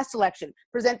in the last election,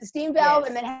 present the steam valve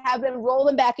and then have them roll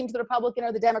them back into the Republican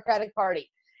or the Democratic Party.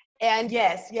 And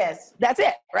yes, that's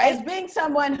it, right? As being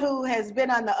someone who has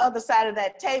been on the other side of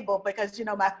that table, because, you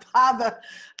know, my father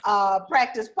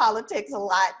practiced politics a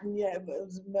lot, and, you know,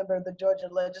 was a member of the Georgia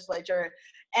legislature,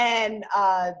 and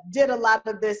did a lot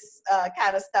of this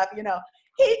kind of stuff, you know.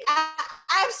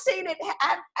 I've seen it.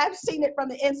 I've seen it from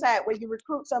the inside, where you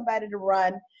recruit somebody to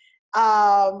run.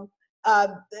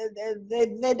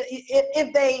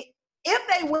 If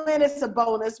they win, it's a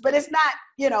bonus, but it's not,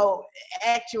 you know,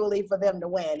 actually for them to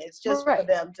win. It's just for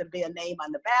them to be a name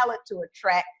on the ballot, to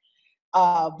attract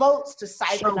votes, to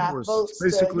siphon off votes.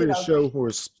 Basically, to, you know, a show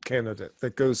horse candidate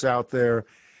that goes out there.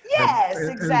 Yes,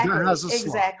 exactly. And has a slot.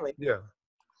 Exactly. Yeah.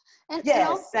 Yes,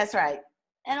 also, that's right.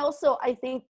 And also, I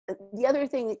think the other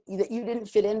thing that you didn't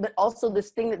fit in, but also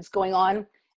this thing that's going on,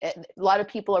 a lot of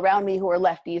people around me who are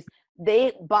lefties,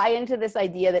 they buy into this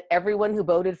idea that everyone who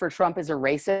voted for Trump is a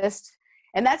racist.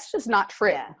 And that's just not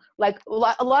true. Yeah. Like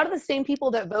a lot of the same people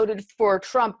that voted for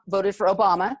Trump voted for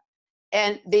Obama,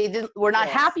 and they were not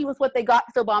happy with what they got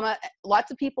with Obama. Lots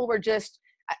of people were just,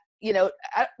 you know,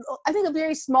 I think a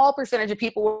very small percentage of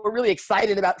people were really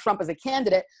excited about Trump as a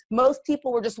candidate. Most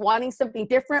people were just wanting something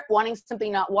different, wanting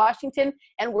something not Washington,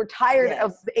 and were tired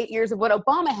of the 8 years of what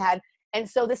Obama had. And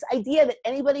so this idea that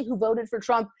anybody who voted for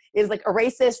Trump is like a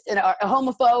racist and a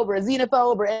homophobe or a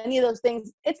xenophobe or any of those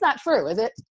things, it's not true, is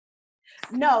it?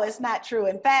 No, it's not true.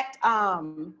 In fact,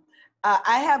 I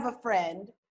have a friend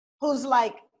who's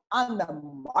like on the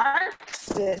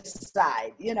Marxist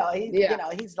side. You know, you know,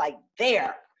 he's like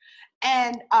there.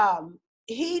 And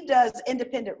he does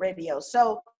independent radio.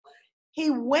 So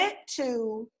he went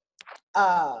to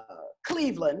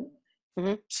Cleveland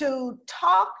to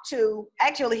talk to,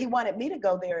 actually, he wanted me to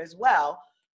go there as well,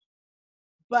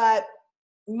 but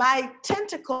my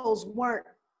tentacles weren't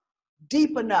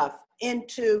deep enough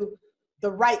into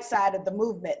the right side of the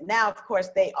movement. Now, of course,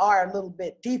 they are a little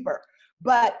bit deeper,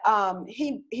 but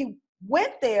he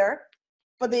went there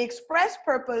for the express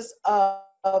purpose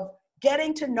of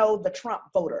getting to know the Trump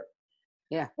voter.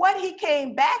 Yeah. What he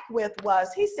came back with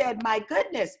was, he said, my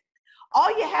goodness,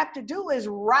 all you have to do is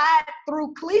ride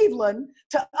through Cleveland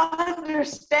to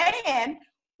understand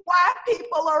why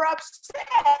people are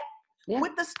upset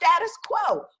with the status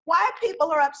quo, why people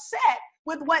are upset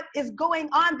with what is going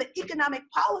on, the economic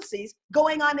policies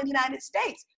going on in the United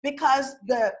States, because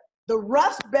the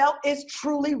Rust Belt is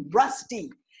truly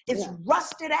rusty. It's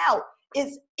rusted out.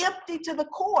 It's empty to the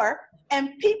core,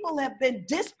 and people have been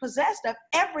dispossessed of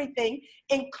everything,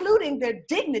 including their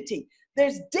dignity.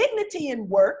 There's dignity in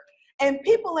work, and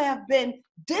people have been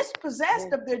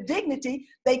dispossessed of their dignity.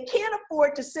 They can't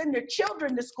afford to send their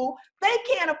children to school. They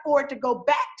can't afford to go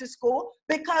back to school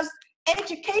because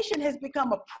education has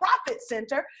become a profit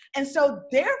center. And so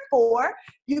therefore,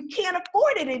 you can't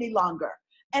afford it any longer.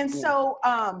 And so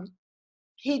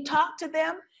he talked to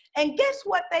them, and guess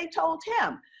what they told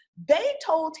him? They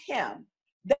told him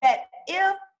that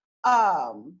if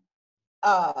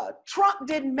Trump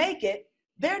didn't make it,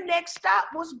 their next stop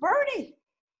was Bernie.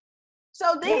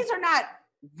 So these are not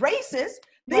racist.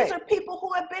 These are people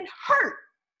who have been hurt.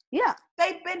 Yeah.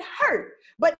 They've been hurt.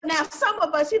 But now some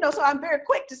of us, you know, so I'm very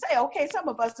quick to say, okay, some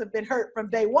of us have been hurt from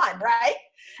day one, right?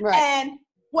 Right. And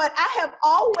what I have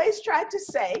always tried to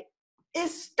say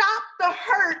is stop the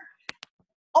hurt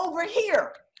over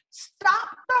here. Stop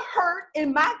the hurt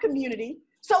in my community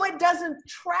so it doesn't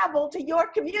travel to your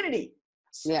community.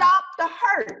 Stop the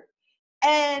hurt.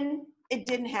 And it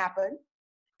didn't happen.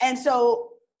 And so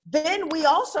then we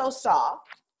also saw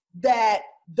that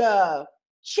the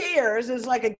chairs is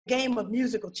like a game of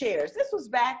musical chairs. This was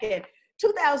back in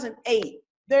 2008.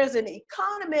 There's an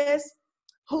economist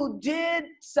who did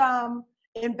some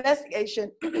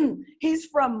investigation. He's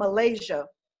from Malaysia,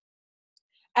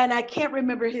 and I can't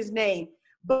remember his name,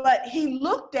 but he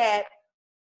looked at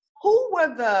who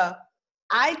were the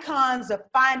icons of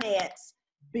finance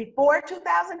before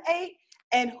 2008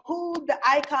 and who the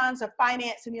icons of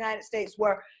finance in the United States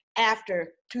were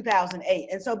after 2008.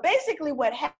 And so basically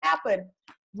what happened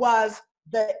was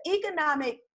the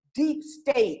economic deep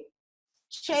state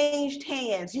changed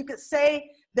hands. You could say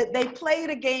that they played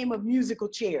a game of musical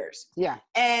chairs. Yeah.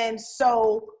 And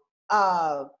so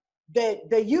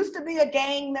there used to be a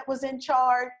gang that was in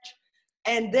charge,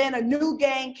 and then a new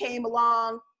gang came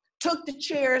along, took the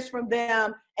chairs from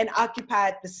them, and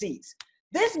occupied the seats.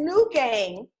 This new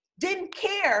gang didn't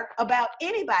care about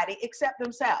anybody except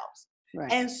themselves.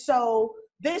 Right. And so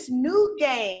this new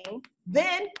gang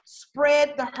then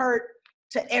spread the hurt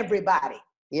to everybody.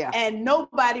 Yeah. And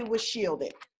nobody was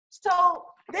shielded. So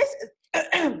this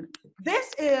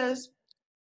is,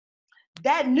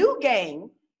 that new gang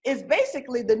is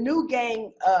basically the new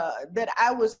gang that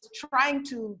I was trying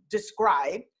to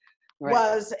describe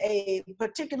was a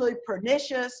particularly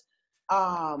pernicious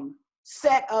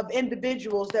set of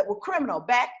individuals that were criminal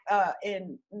back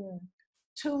in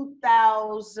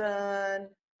 2000,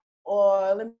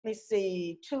 or let me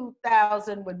see,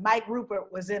 2000, when Mike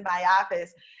Rupert was in my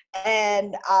office,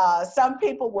 and some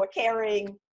people were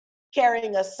carrying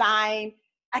a sign.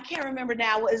 I can't remember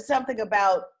now. It was something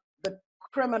about the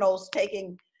criminals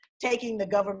taking the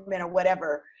government or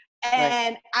whatever.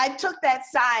 And I took that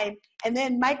sign, and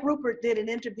then Mike Rupert did an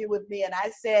interview with me, and I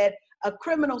said, a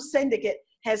criminal syndicate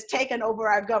has taken over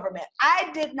our government. I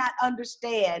did not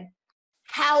understand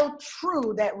how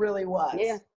true that really was.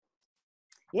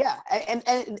 Yeah, and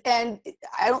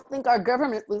I don't think our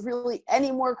government was really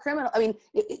any more criminal. I mean,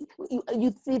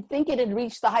 you'd think it had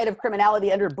reached the height of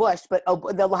criminality under Bush, but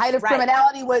the height of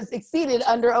criminality was exceeded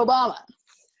under Obama.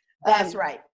 That's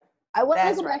right. I want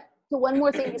to go back to one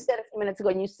more thing you said a few minutes ago,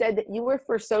 and you said that you were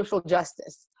for social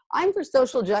justice. I'm for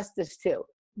social justice too.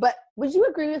 But would you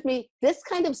agree with me, this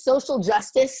kind of social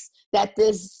justice that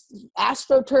this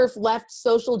AstroTurf left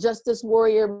social justice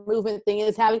warrior movement thing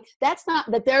is having, that's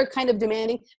not, that they're kind of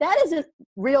demanding, that isn't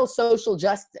real social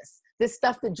justice. This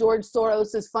stuff that George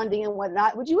Soros is funding and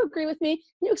whatnot. Would you agree with me?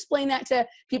 Can you explain that to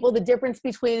people, the difference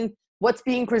between what's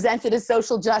being presented as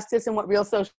social justice and what real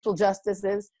social justice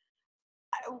is?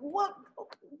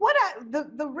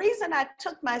 The reason I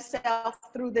took myself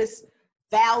through this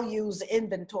values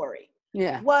inventory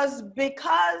was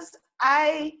because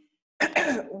I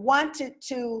wanted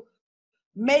to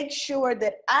make sure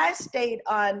that I stayed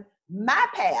on my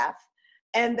path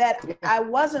and that I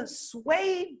wasn't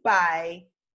swayed by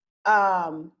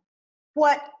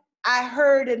what I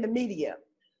heard in the media.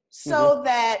 So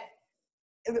that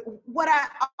what I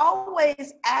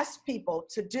always ask people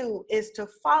to do is to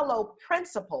follow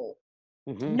principle,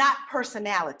 not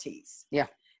personalities.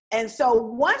 And so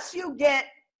once you get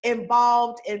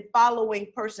involved in following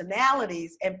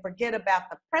personalities and forget about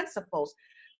the principles,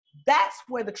 that's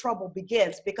where the trouble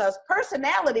begins, because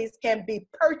personalities can be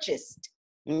purchased.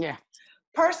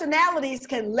 Personalities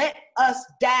can let us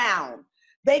down.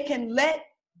 They can let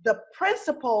the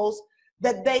principles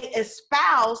that they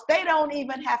espouse, they don't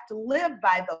even have to live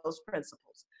by those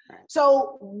principles.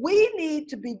 So we need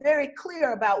to be very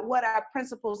clear about what our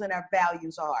principles and our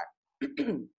values are.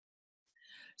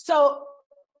 So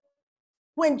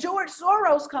when George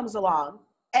Soros comes along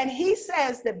and he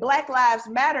says that Black Lives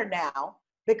Matter now,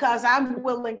 because I'm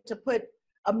willing to put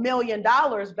 $1 million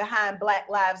behind Black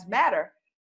Lives Matter,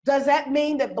 does that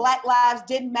mean that Black lives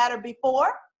didn't matter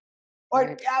before?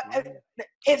 Or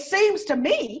it seems to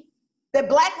me that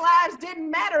Black lives didn't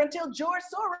matter until George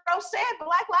Soros said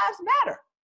Black Lives Matter.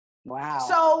 Wow.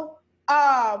 So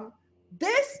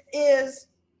this is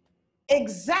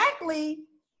exactly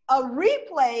a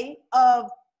replay of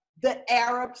the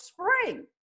Arab Spring.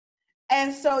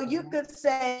 And so you could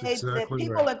say that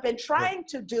people have been trying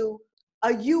to do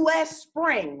a U.S.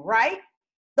 Spring, right?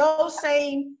 Those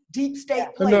same deep state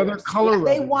players,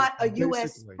 they want a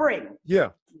U.S. Spring.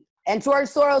 And George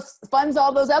Soros funds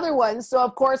all those other ones, so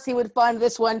of course he would fund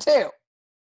this one too.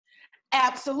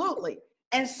 Absolutely.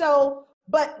 And so,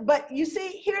 but you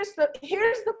see, here's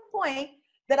the point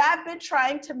that I've been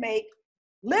trying to make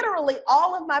literally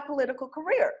all of my political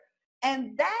career.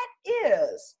 And that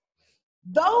is,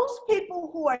 those people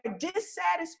who are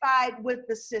dissatisfied with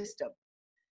the system,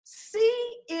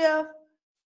 see if,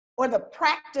 or the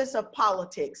practice of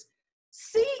politics,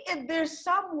 see if there's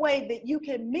some way that you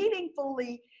can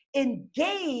meaningfully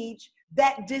engage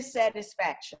that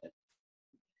dissatisfaction.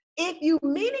 If you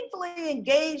meaningfully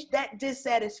engage that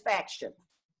dissatisfaction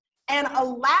and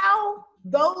allow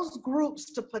those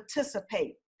groups to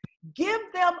participate, give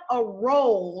them a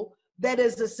role that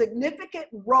is a significant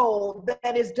role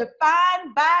that is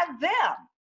defined by them,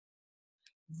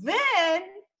 then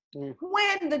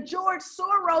when the George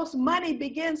Soros money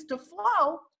begins to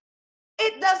flow,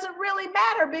 it doesn't really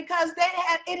matter because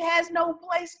it has no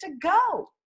place to go.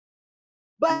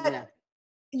 But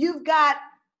you've got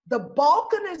the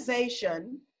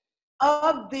balkanization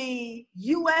of the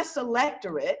US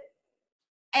electorate,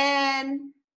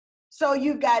 and so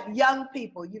you've got young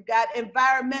people, you've got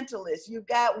environmentalists, you've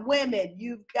got women,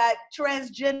 you've got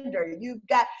transgender,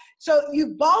 so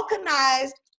you've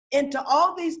balkanized into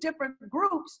all these different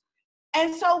groups.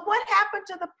 And so what happened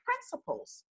to the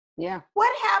principles?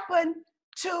 What happened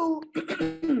to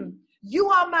you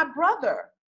are my brother?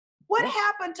 What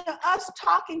happened to us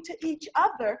talking to each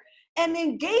other and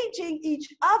engaging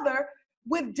each other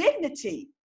with dignity?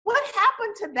 What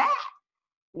happened to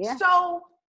that? So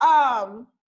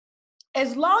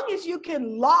as long as you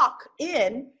can lock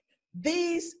in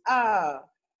these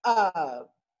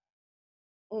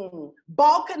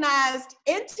balkanized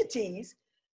entities.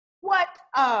 What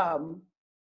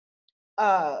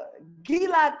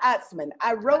Gilad Atzmon,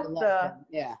 I wrote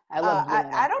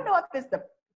I don't know if it's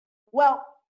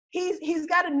he's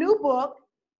got a new book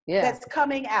that's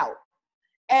coming out,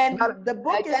 and the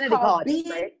book is called Being.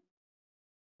 Right?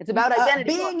 It's about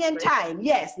identity. Being in Time.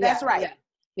 Yes, that's right.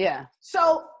 Yeah.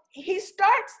 So he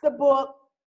starts the book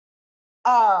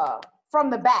from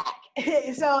the back.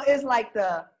 So it's like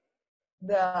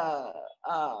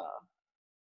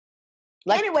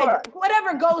anyway,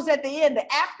 whatever goes at the end,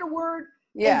 the afterword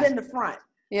is in the front.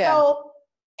 Yeah. So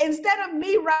instead of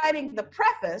me writing the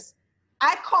preface,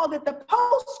 I called it the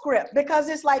postscript because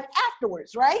it's like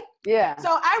afterwards, right? Yeah.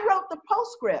 So I wrote the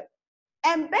postscript,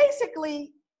 and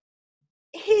basically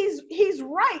he's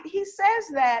right. He says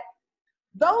that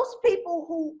those people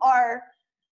who are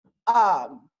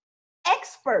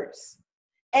experts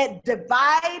at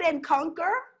divide and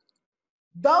conquer,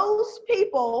 those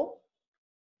people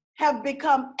have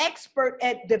become expert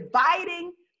at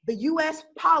dividing the U.S.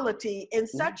 polity in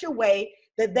such a way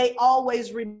that they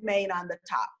always remain on the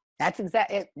top. That's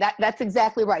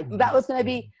exactly right. That was going to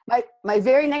be my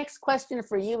very next question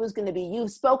for you was going to be,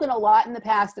 you've spoken a lot in the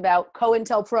past about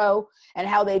COINTELPRO and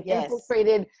how they've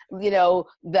infiltrated,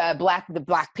 the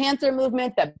Black Panther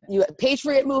movement, the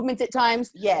Patriot movement at times.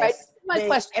 Yes. Right? My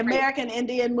question, American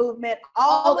Indian movement,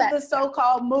 all of the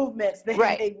so-called movements that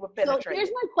they were penetrating. So here's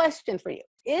my question for you.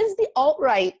 Is the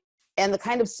alt-right and the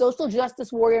kind of social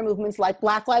justice warrior movements like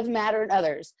Black Lives Matter and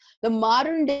others, the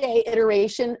modern day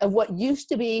iteration of what used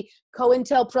to be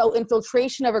COINTELPRO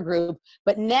infiltration of a group,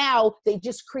 but now they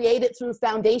just create it through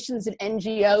foundations and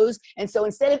NGOs, and so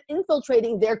instead of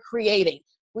infiltrating, they're creating?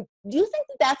 Do you think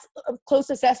that that's a close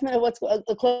assessment of what's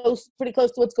pretty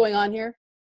close to what's going on here?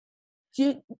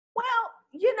 There's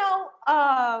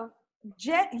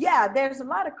a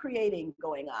lot of creating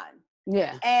going on.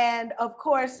 Yeah. And of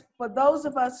course, for those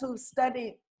of us who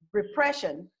studied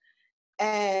repression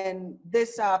and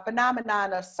this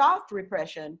phenomenon of soft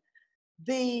repression,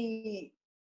 the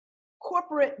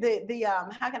corporate,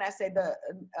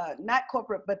 not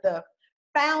corporate, but the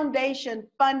foundation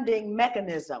funding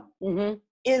mechanism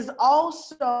is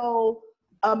also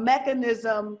a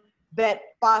mechanism that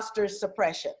fosters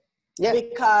suppression. Yep.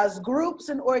 Because groups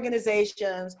and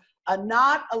organizations are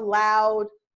not allowed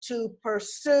to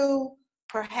pursue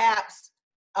perhaps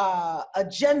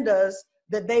agendas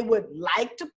that they would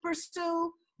like to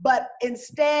pursue, but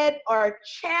instead are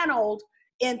channeled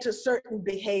into certain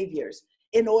behaviors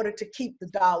in order to keep the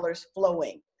dollars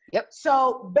flowing. Yep.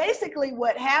 So basically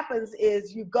what happens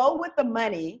is you go with the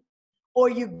money or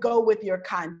you go with your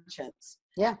conscience.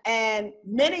 Yeah. And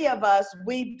many of us,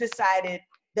 we've decided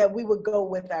that we would go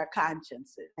with our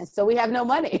consciences. And so we have no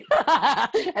money.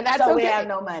 And that's so we have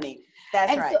no money.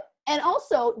 That's right. And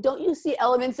also, don't you see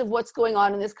elements of what's going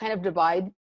on in this kind of divide?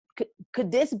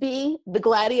 Could this be the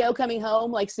Gladio coming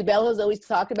home, like Sibel has always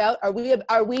talked about? Are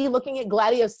we looking at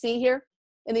Gladio C here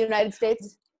in the United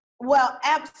States? Well,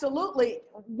 absolutely.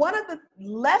 One of the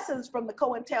lessons from the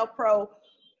COINTELPRO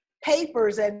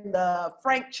papers and the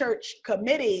Frank Church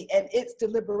Committee and its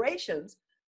deliberations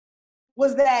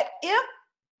was that if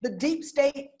the deep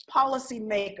state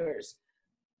policymakers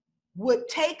would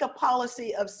take a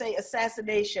policy of, say,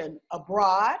 assassination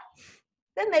abroad,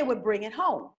 then they would bring it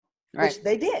home, which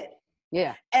they did.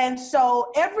 Yeah. And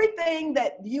so everything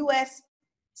that the U.S.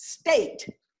 state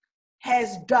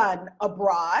has done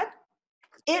abroad,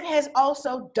 it has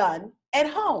also done at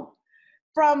home.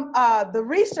 From the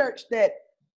research that,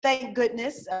 thank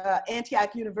goodness,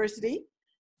 Antioch University,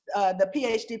 the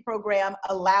PhD program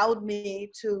allowed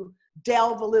me to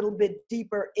delve a little bit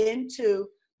deeper into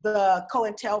the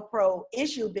COINTELPRO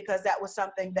issue, because that was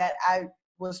something that I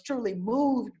was truly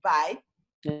moved by.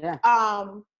 Yeah.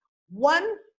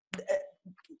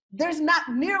 There's not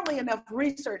nearly enough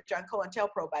research on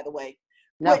COINTELPRO, by the way,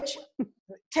 which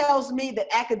tells me that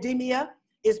academia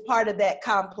is part of that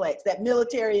complex, that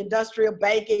military, industrial,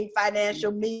 banking,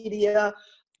 financial, media,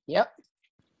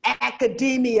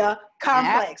 academia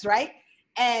complex, right?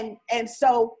 And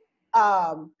so,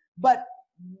 but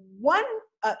one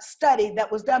study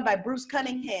that was done by Bruce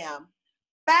Cunningham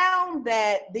found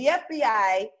that the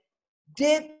FBI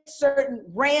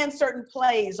ran certain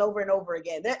plays over and over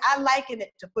again. I liken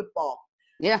it to football.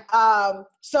 Yeah.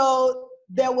 So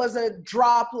there was a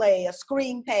draw play, a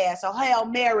screen pass, a Hail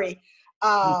Mary,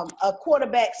 a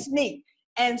quarterback sneak.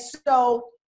 And so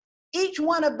each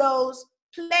one of those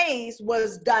plays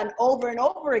was done over and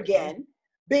over again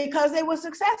because they were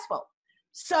successful.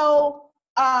 So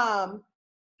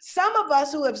some of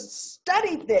us who have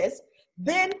studied this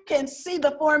then can see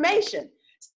the formation.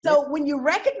 So when you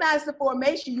recognize the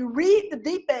formation, you read the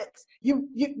defense, you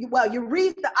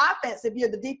read the offense if you're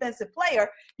the defensive player,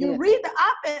 you read the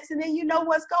offense, and then you know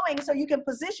what's going, so you can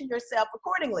position yourself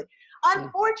accordingly.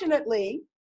 Unfortunately,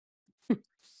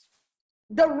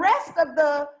 the rest of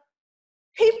the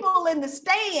people in the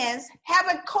stands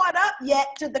haven't caught up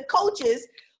yet to the coaches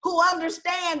who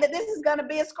understand that this is going to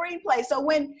be a screenplay. So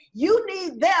when you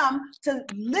need them to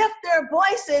lift their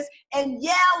voices and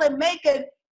yell and make it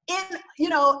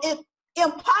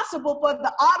impossible for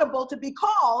the audible to be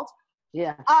called,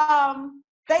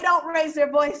 they don't raise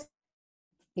their voice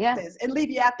and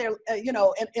leave you out there,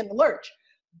 in the lurch.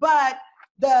 But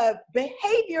the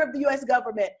behavior of the U.S.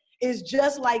 government is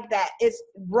just like that. It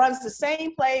runs the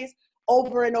same plays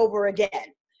over and over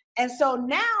again. And so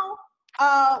now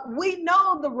we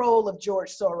know the role of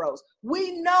George Soros.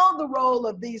 We know the role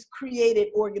of these created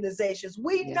organizations.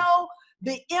 We know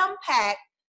the impact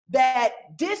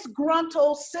that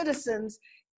disgruntled citizens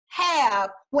have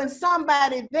when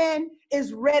somebody then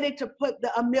is ready to put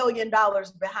 $1 million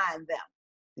behind them.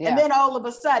 And then all of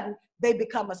a sudden they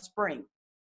become a spring.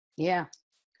 Yeah.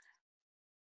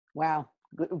 Wow.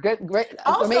 Great.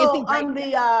 Also, amazing. On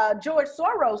the George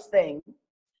Soros thing,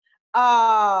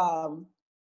 I've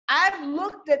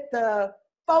looked at the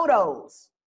photos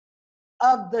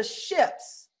of the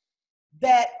ships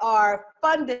that are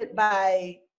funded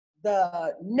by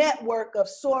the network of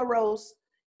Soros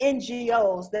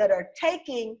NGOs that are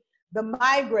taking the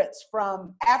migrants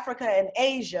from Africa and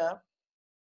Asia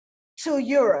to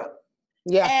Europe.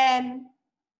 And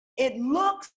it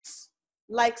looks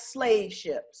like slave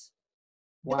ships.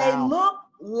 Wow. They look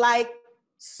like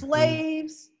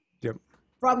slaves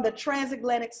from the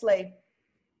transatlantic slave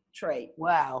trade.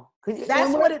 Wow.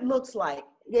 That's what it looks like.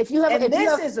 This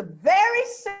is a very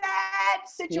sad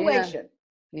situation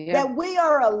that we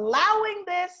are allowing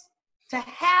this to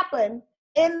happen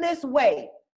in this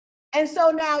way. And so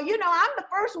now, I'm the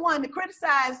first one to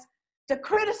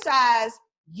criticize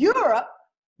Europe,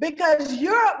 because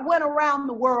Europe went around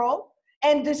the world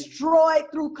and destroyed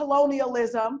through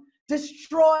colonialism,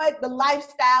 destroyed the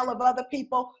lifestyle of other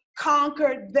people,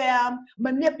 conquered them,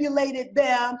 manipulated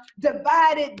them,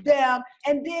 divided them,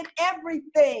 and did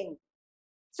everything.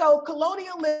 So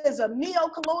colonialism,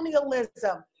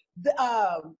 neo-colonialism,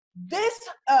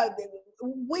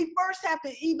 we first have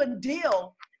to even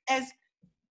deal as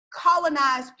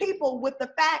colonized people with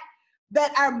the fact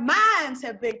that our minds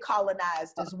have been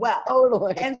colonized as well.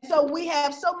 Totally. And so we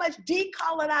have so much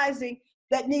decolonizing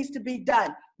that needs to be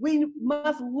done. We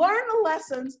must learn the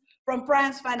lessons from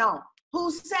Frantz Fanon,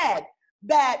 who said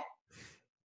that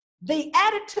the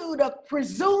attitude of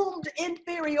presumed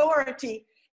inferiority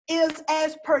is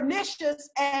as pernicious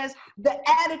as the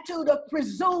attitude of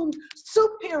presumed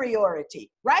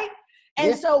superiority, right?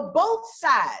 And so both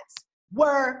sides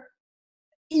were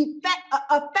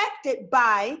affected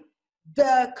by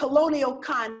the colonial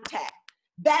contact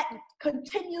that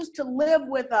continues to live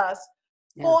with us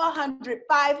 400,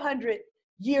 500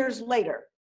 years later.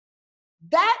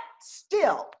 That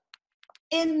still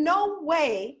in no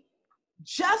way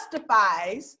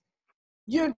justifies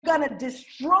you're gonna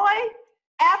destroy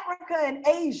Africa and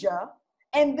Asia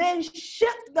and then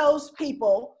ship those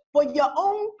people for your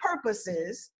own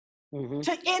purposes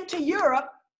into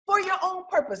Europe for your own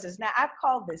purposes. Now, I've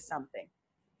called this something,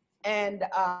 and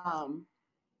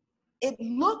it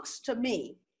looks to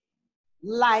me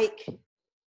like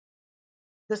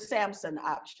the Samson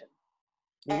option.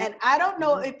 And I don't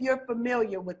know if you're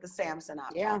familiar with the Samson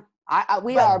option. Yeah,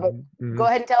 we are, but go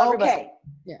ahead and tell everybody. Okay.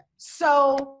 Yeah.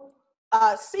 So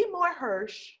Seymour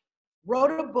Hersh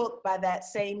wrote a book by that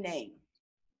same name.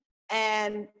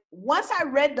 And once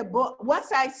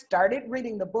I started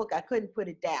reading the book, I couldn't put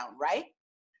it down, right?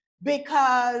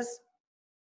 Because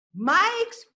my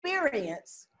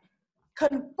experience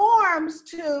conforms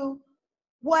to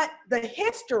what the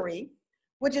history,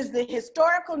 which is the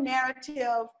historical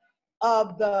narrative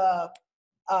of the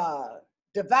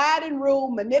divide and rule,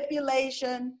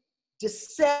 manipulation,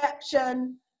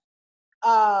 deception,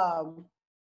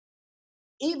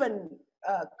 even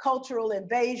cultural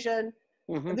invasion.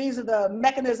 These are the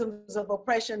mechanisms of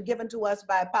oppression given to us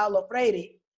by Paulo Freire.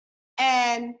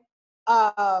 And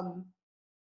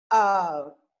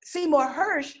Seymour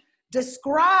Hersh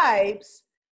describes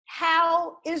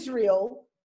how Israel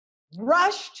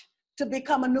rushed to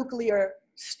become a nuclear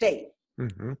state.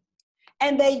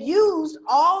 And they used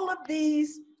all of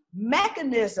these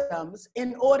mechanisms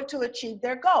in order to achieve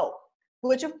their goal,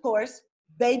 which of course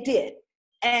they did.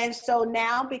 And so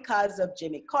now, because of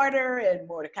Jimmy Carter and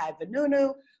Mordecai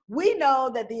Vanunu, we know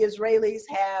that the Israelis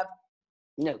have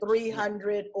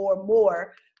 300 or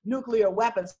more nuclear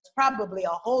weapons, probably a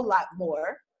whole lot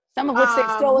more. Some of which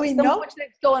they've stolen. Some of which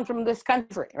they've stolen from this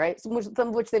country, right? Some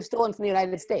of which they've stolen from the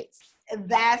United States.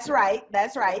 That's right.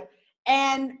 That's right.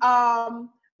 And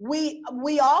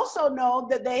we also know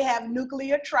that they have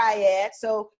nuclear triads,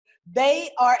 so they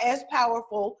are as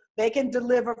powerful. They can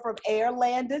deliver from air,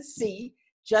 land, and sea,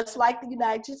 just like the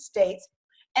United States.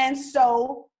 And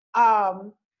so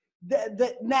now,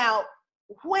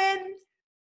 when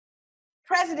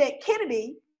President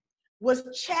Kennedy was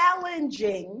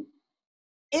challenging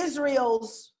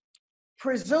Israel's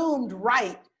presumed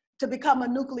right to become a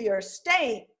nuclear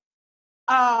state,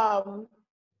 the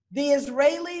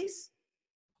Israelis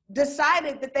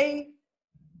decided that they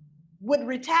would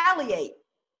retaliate.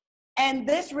 And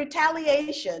this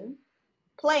retaliation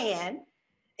plan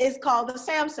is called the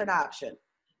Samson option.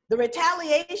 The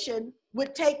retaliation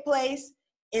would take place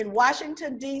in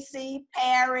Washington, D.C.,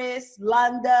 Paris,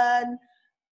 London,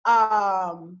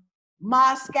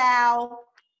 Moscow.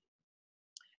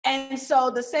 And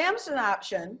so the Samson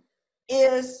option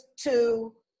is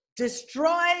to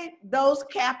destroy those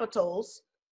capitals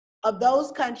of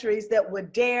those countries that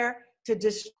would dare to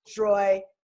destroy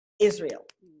Israel.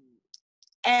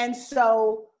 And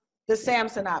so the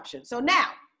Samson option. So now,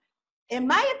 in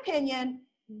my opinion,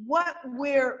 what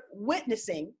we're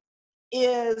witnessing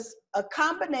is a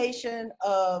combination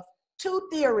of two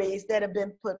theories that have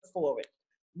been put forward.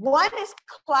 One is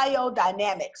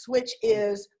cryodynamics, which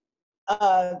is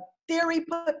a theory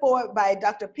put forward by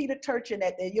Dr. Peter Turchin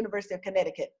at the University of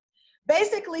Connecticut.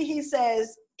 Basically, he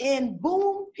says in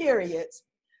boom periods,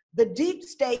 the deep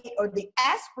state or the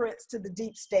aspirants to the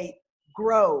deep state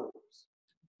grows,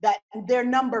 that their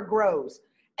number grows.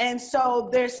 And so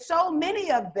there's so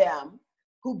many of them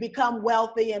who become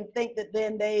wealthy and think that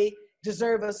then they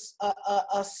deserve a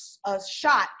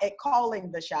shot at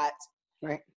calling the shots.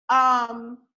 Right.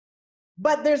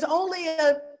 But there's only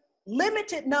a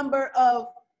limited number of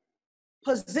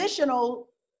positional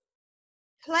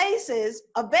places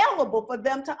available for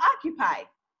them to occupy.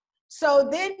 So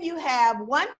then you have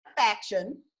one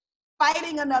faction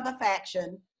fighting another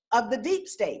faction of the deep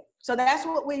state. So that's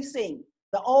what we've seen.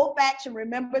 The old faction,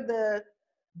 remember the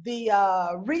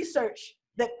research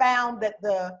that found that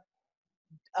the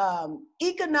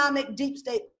economic deep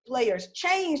state players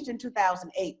changed in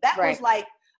 2008. That Right. was like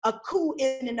a coup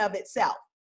in and of itself,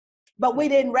 but we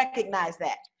didn't recognize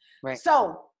that. Right.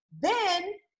 So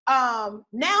then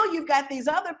now you've got these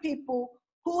other people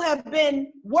who have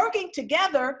been working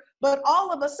together, but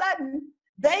all of a sudden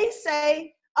they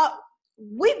say,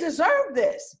 we deserve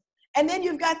this. And then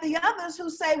you've got the others who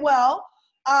say, well,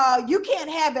 you can't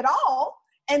have it all.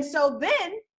 And so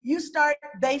then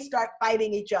they start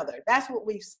fighting each other. That's what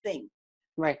we've seen.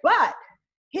 Right. But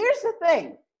here's the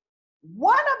thing.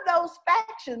 One of those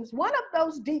factions, one of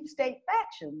those deep state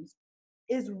factions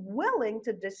is willing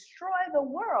to destroy the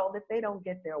world if they don't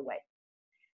get their way.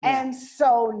 Yeah. And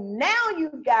so now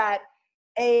you've got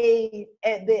the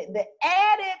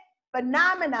added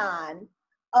phenomenon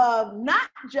of not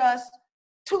just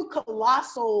two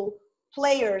colossal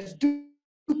players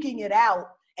duking it out,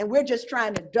 and we're just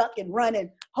trying to duck and run and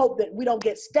hope that we don't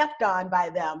get stepped on by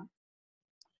them.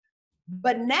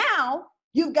 But now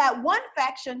you've got one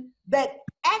faction that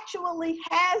actually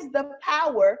has the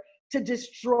power to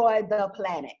destroy the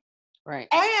planet. Right.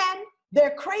 And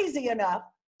they're crazy enough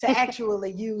to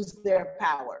actually use their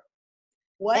power.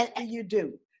 What do you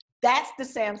do? That's the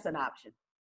Samson option.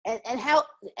 And how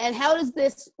does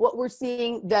this, what we're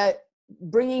seeing, the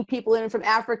bringing people in from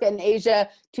Africa and Asia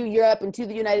to Europe and to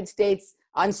the United States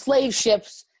on slave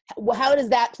ships, how does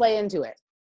that play into it?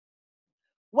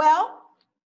 Well,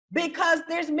 because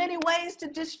there's many ways to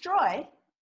destroy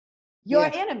your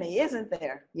enemy, isn't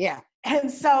there? Yeah.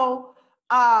 And so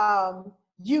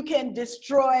you can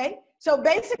destroy. So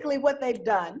basically what they've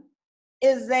done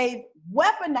is they've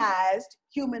weaponized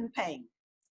human pain.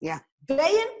 Yeah.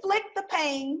 They inflict the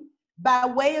pain by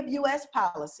way of US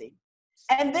policy.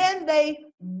 And then they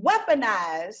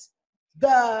weaponize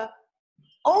the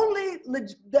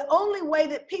only way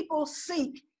that people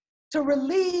seek to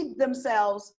relieve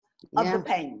themselves of the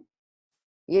pain.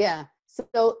 Yeah.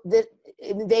 So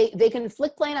they can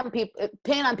inflict pain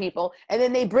on people, and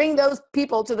then they bring those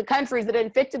people to the countries that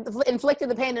inflicted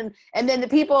the pain, and then the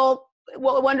people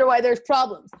will wonder why there's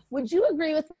problems. Would you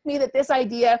agree with me that this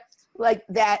idea like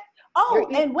that? Oh,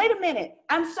 and wait a minute.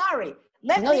 I'm sorry.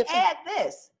 Let me add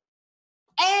this.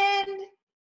 And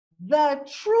the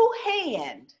true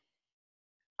hand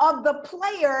of the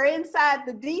player inside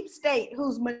the deep state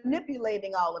who's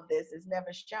manipulating all of this is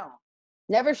never shown.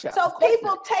 Never shown. So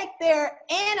people take their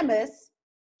animus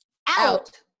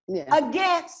out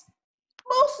against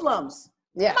Muslims.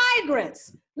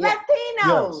 migrants,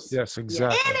 Latinos, yes,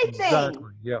 exactly, anything exactly,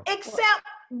 except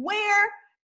where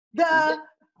the,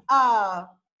 I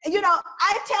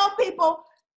tell people,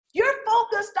 you're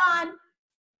focused on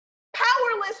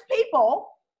powerless people,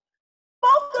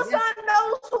 focus on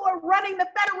those who are running the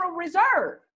Federal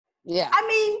Reserve. I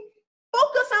mean,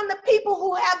 focus on the people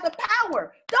who have the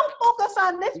power. Don't focus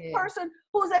on this person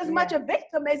who's as much a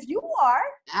victim as you are.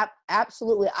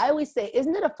 Absolutely. I always say,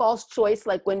 isn't it a false choice?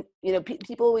 Like when,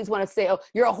 people always want to say, oh,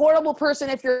 you're a horrible person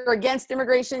if you're against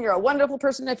immigration. You're a wonderful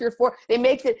person if you're for, they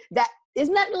make it that.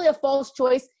 Isn't that really a false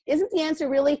choice? Isn't the answer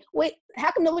really, wait,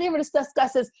 how come nobody ever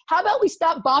discusses, how about we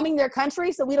stop bombing their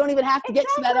country so we don't even have to get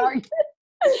to that argument?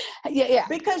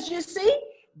 Because you see,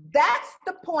 that's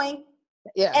the point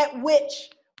at which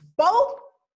both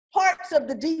parts of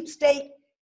the deep state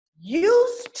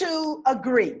used to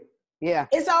agree.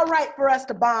 It's all right for us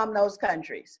to bomb those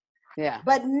countries.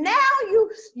 But now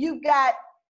you've got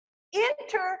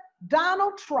enter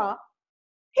Donald Trump.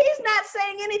 He's not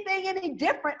saying anything any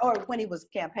different, or when he was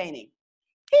campaigning,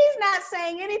 he's not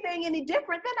saying anything any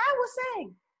different than I was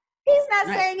saying. He's not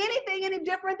saying anything any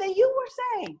different than you were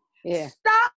saying.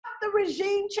 Stop the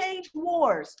regime change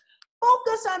wars.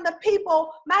 Focus on the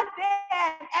people. My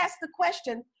dad asked the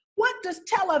question, what does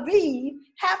Tel Aviv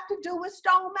have to do with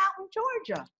Stone Mountain,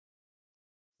 Georgia?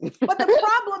 But the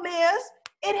problem is,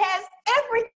 it has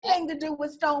everything to do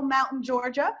with Stone Mountain,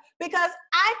 Georgia, because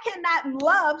I cannot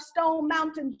love Stone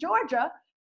Mountain, Georgia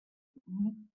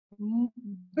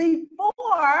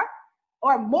before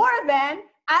or more than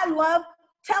I love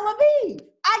Tel Aviv.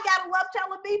 I gotta love Tel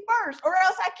Aviv first, or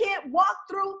else I can't walk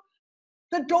through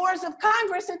the doors of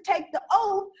Congress and take the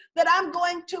oath that I'm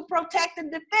going to protect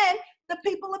and defend the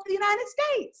people of the United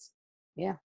States.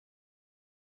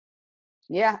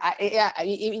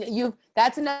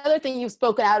 That's another thing you've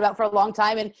spoken out about for a long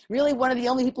time, and really one of the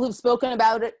only people who've spoken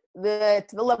about it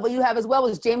to the level you have as well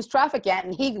was James Traficant,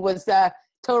 and he was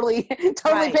totally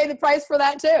paid the price for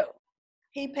that too.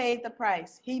 He paid the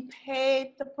price.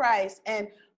 And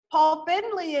Paul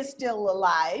Finley is still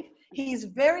alive. He's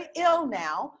very ill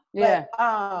now, but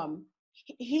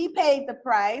he paid the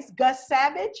price. Gus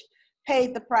Savage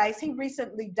paid the price. He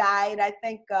recently died. I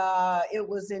think it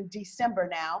was in December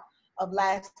now of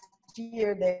last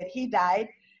year that he died.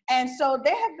 And so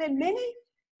there have been many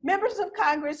members of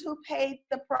Congress who paid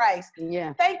the price.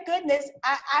 Thank goodness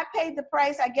I paid the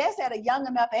price, I guess, at a young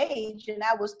enough age, and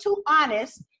I was too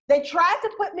honest. They tried to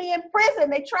put me in prison.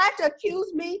 They tried to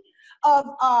accuse me of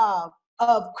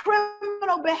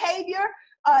criminal behavior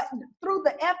through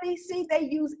the FEC. They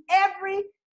use everything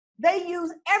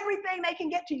they can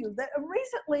get to you.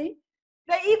 Recently,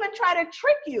 they even try to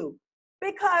trick you,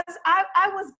 because I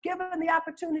was given the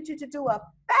opportunity to do a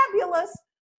fabulous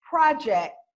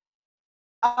project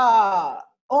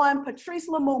on Patrice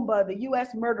Lumumba, the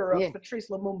U.S. murder of Patrice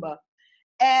Lumumba.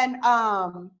 And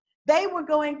they were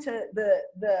going to, the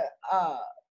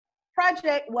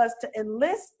project was to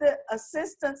enlist the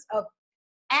assistance of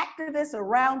activists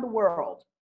around the world.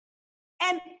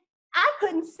 And I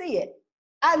couldn't see it.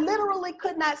 I literally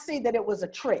could not see that it was a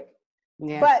trick.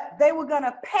 But they were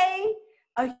gonna pay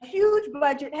a huge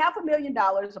budget,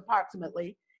 $500,000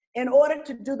 approximately, in order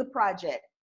to do the project.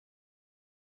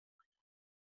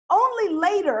 Only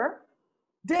later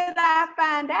did I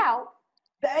find out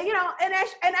that,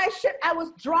 I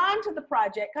was drawn to the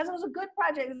project because it was a good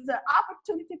project. It was an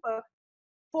opportunity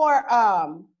for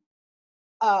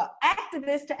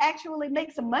activists to actually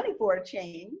make some money for a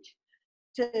change.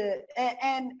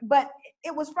 But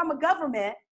it was from a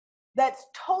government that's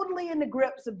totally in the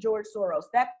grips of George Soros.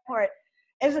 That part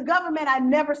is a government I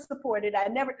never supported.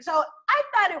 So I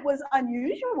thought it was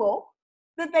unusual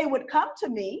that they would come to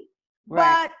me,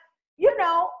 but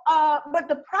but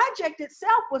the project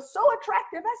itself was so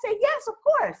attractive. I said, yes, of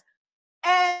course.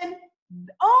 And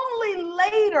only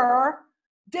later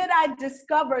did I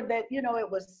discover that,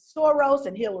 it was Soros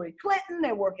and Hillary Clinton,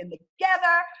 they're working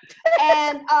together.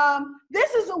 And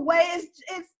this is a way,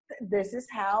 this is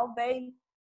how they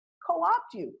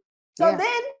co-opt you. So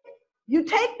then you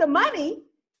take the money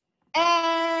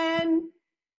and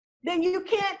then you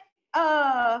can't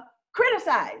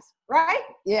criticize, right?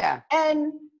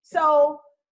 And so,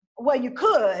 well, you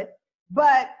could,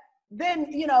 but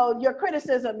then, your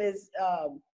criticism is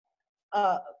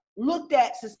looked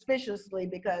at suspiciously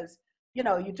because,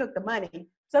 you took the money.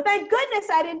 So thank goodness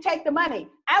I didn't take the money.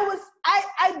 I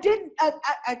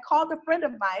called a friend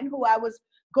of mine who I was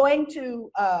going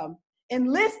to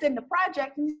enlist in the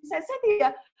project, and he said,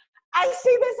 Cynthia, I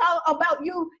see this all about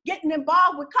you getting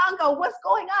involved with Congo. What's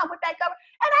going on with that government?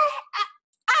 And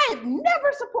I had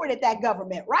never supported that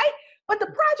government, right? but the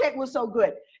project was so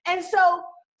good. And so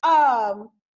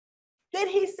then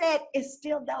he said, it's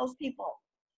still those people.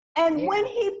 And when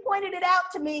he pointed it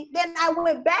out to me, then I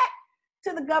went back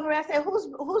to the governor. I said,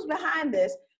 who's behind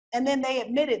this? And then they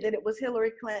admitted that it was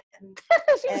Hillary Clinton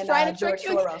and trying to trick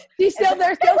you. Soros. They're still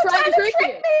trying to trick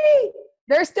you.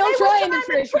 They're still trying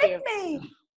to trick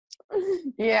me.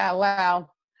 Yeah, wow.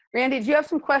 Randy, do you have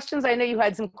some questions? I know you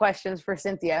had some questions for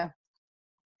Cynthia.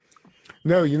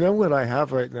 No, you know what I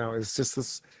have right now is just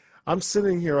this. I'm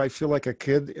sitting here, I feel like a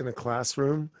kid in a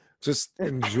classroom, just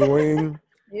enjoying.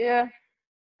 Yeah.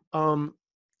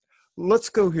 Let's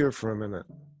go here for a minute.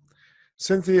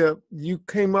 Cynthia, you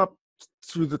came up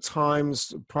through the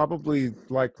times, probably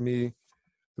like me,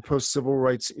 the post-civil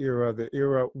rights era, the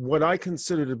era, what I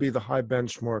consider to be the high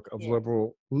benchmark of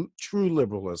true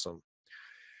liberalism.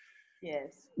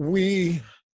 Yes. We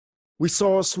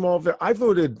saw a small, I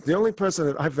voted, the only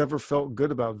president I've ever felt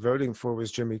good about voting for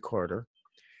was Jimmy Carter.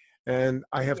 And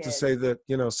I have to say that,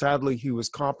 sadly, he was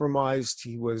compromised,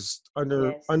 he was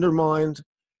undermined.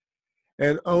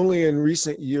 And only in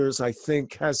recent years, I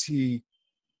think, has he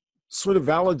sort of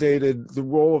validated the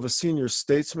role of a senior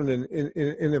statesman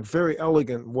in a very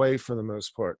elegant way for the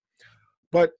most part.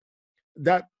 But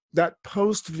that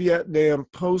post-Vietnam,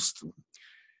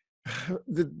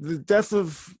 the death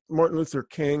of Martin Luther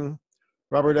King,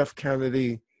 Robert F.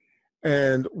 Kennedy,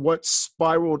 and what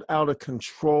spiraled out of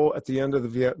control at the end of the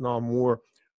Vietnam War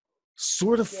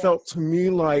sort of felt to me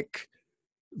like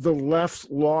the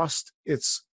left lost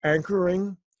its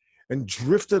anchoring and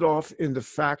drifted off into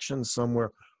faction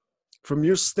somewhere. From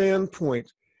your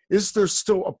standpoint, is there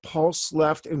still a pulse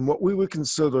left in what we would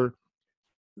consider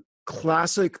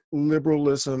classic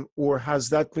liberalism, or has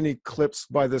that been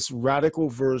eclipsed by this radical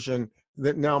version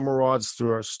that now marauds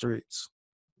through our streets?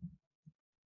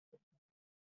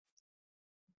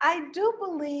 I do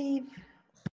believe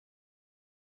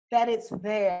that it's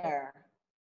there.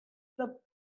 The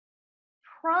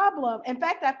problem, in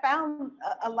fact, I found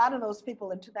a lot of those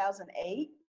people in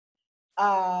 2008.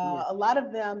 A lot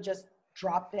of them just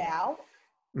dropped out,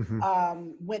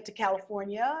 went to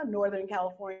California, Northern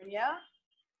California.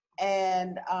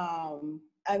 And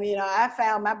I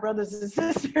found my brothers and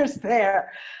sisters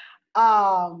there,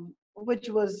 which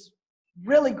was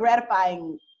really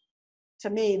gratifying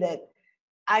to me that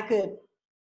I could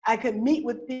meet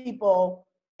with people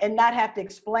and not have to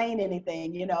explain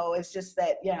anything. It's just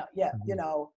that,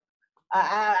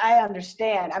 I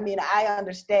understand. I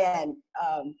understand.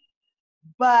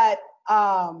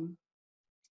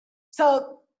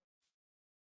 So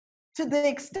to the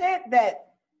extent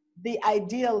that the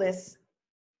idealists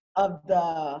of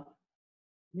the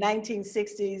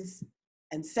 1960s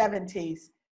and 70s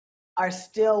are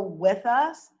still with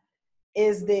us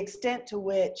is the extent to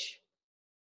which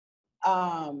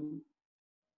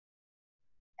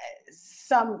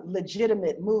some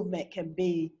legitimate movement can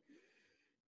be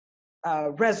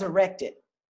resurrected.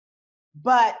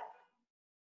 But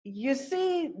you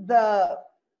see the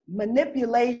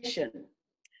manipulation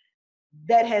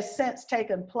that has since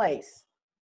taken place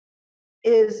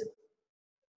is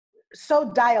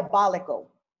so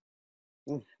diabolical,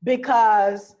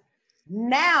 because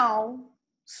now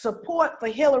support for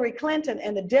Hillary Clinton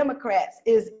and the Democrats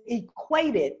is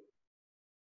equated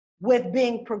with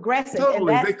being progressive.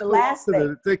 Totally. And that's the last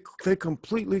thing. They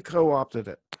completely co-opted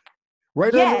it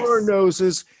right under our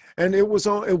noses, and it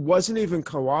wasn't even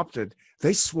co-opted.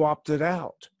 They swapped it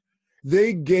out.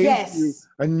 They gave you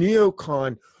a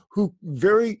neocon who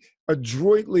very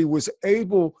adroitly was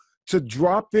able to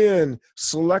drop in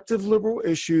selective liberal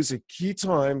issues at key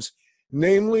times,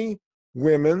 namely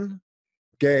women,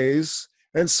 gays,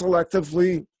 and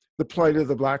selectively the plight of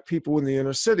the Black people in the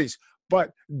inner cities,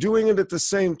 but doing it at the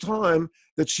same time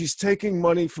that she's taking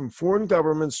money from foreign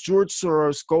governments, George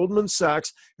Soros, Goldman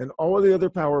Sachs, and all of the other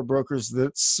power brokers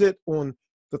that sit on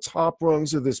the top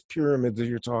rungs of this pyramid that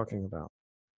you're talking about.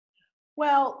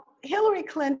 Well, Hillary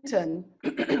Clinton,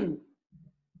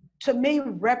 to me,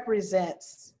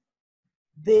 represents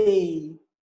the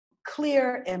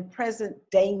clear and present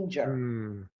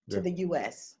danger to the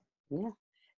U.S. Yeah.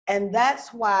 And that's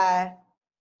why,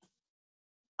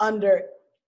 under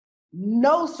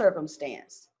no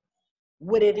circumstance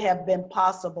would it have been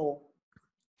possible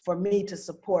for me to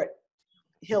support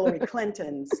Hillary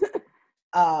Clinton's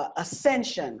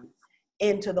ascension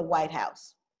into the White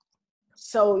House.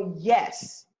 So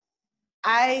yes,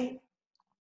 I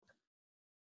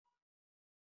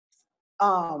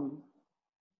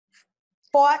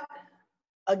fought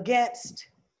against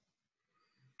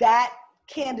that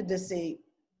candidacy,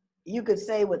 you could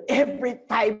say, with every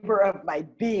fiber of my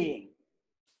being.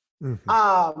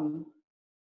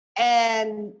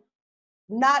 And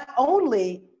not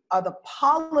only are the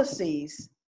policies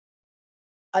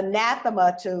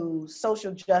anathema to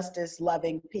social justice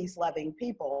loving, peace loving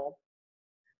people,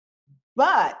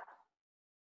 but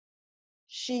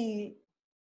she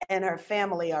and her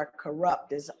family are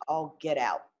corrupt as all get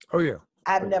out. Oh, yeah.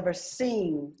 I've never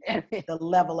seen the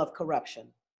level of corruption.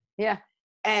 Yeah.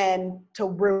 And to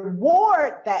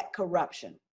reward that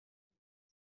corruption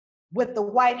with the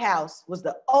White House was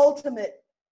the ultimate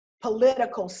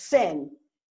political sin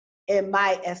in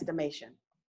my estimation.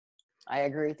 I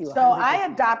agree with you. So 100%. I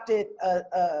adopted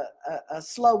a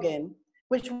slogan,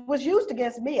 which was used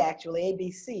against me actually,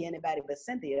 ABC, anybody but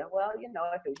Cynthia. Well, you know,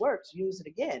 if it works, use it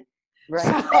again. Right.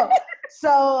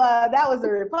 So that was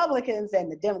the Republicans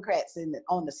and the Democrats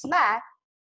on the sly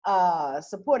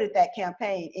supported that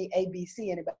campaign,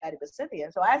 ABC, anybody but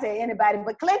Cynthia. So I say anybody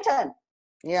but Clinton.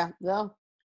 Yeah, no.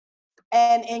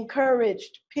 And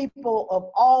encouraged people of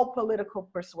all political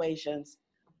persuasions,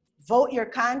 vote your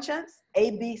conscience,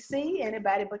 ABC,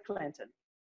 anybody but Clinton.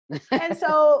 And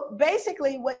so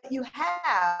basically what you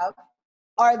have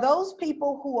are those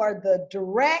people who are the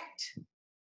direct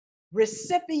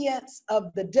recipients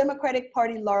of the Democratic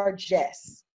Party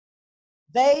largesse.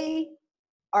 They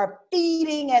are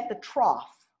feeding at the trough.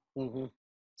 Mm-hmm.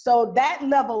 So that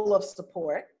level of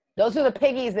support. Those are the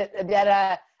piggies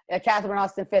that Catherine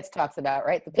Austin Fitz talks about,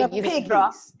 right? The piggies.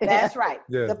 That's right.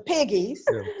 Yeah. The piggies.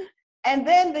 Yeah. And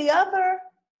then the other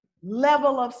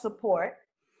level of support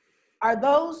are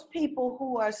those people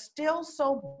who are still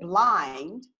so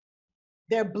blind.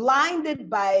 They're blinded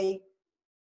by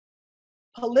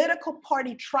political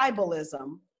party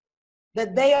tribalism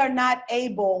that they are not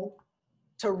able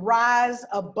to rise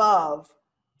above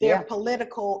their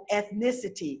political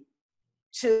ethnicity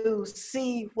to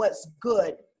see what's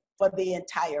good for the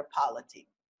entire polity.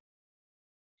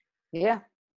 Yeah.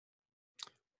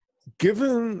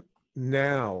 Given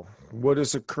now what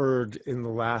has occurred in the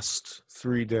last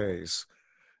 3 days,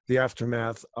 the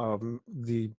aftermath of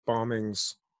the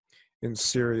bombings in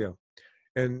Syria,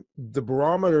 and the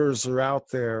barometers are out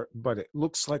there, but it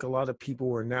looks like a lot of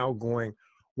people are now going,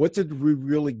 what did we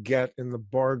really get in the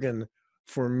bargain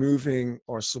for moving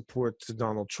our support to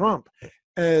Donald Trump?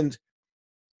 And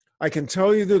I can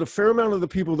tell you that a fair amount of the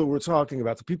people that we're talking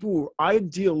about, the people who are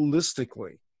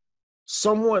idealistically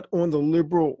somewhat on the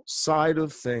liberal side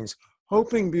of things,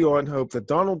 hoping beyond hope that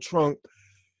Donald Trump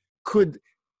could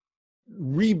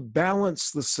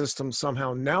rebalance the system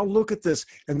somehow, now look at this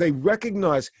and they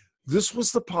recognize this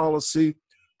was the policy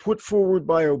put forward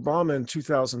by Obama in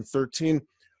 2013.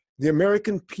 The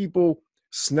American people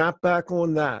snapped back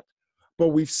on that. But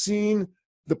we've seen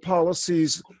the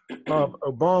policies of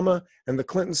Obama and the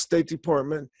Clinton State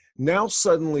Department now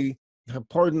suddenly,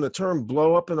 pardon the term,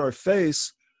 blow up in our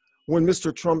face when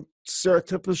Mr. Trump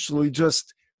surreptitiously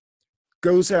just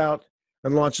goes out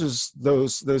and launches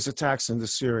those attacks into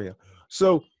Syria.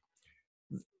 So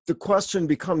the question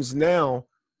becomes now,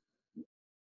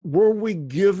 were we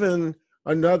given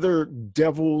another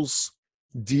devil's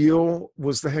deal?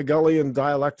 Was the Hegelian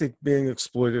dialectic being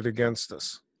exploited against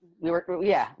us?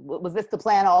 Was this the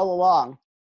plan all along?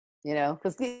 You know,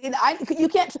 because you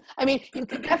can't, I mean, you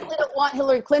definitely don't want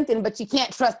Hillary Clinton, but you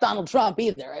can't trust Donald Trump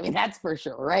either. I mean, that's for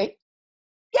sure, right?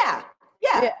 Yeah.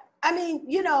 I mean,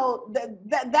 you know,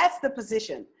 that's the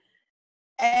position.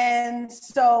 And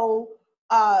so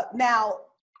now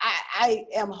I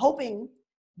am hoping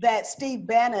that Steve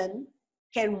Bannon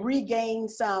can regain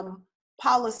some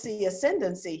policy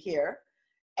ascendancy here,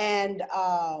 and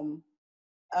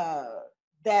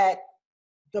that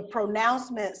the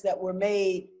pronouncements that were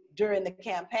made during the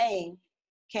campaign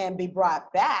can be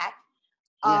brought back.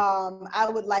 I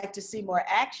would like to see more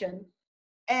action.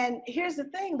 And here's the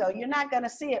thing, though, you're not going to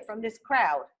see it from this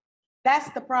crowd.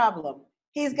 That's the problem.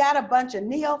 He's got a bunch of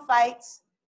neophytes.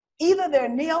 Either they're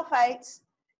neophytes,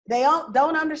 they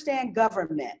don't understand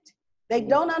government. They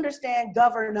don't understand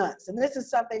governance. And this is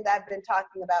something that I've been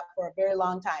talking about for a very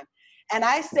long time. And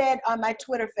I said on my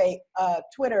Twitter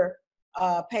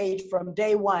page from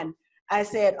day one, I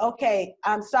said, okay,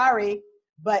 I'm sorry,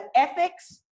 but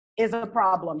ethics is a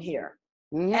problem here.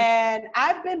 Mm-hmm. And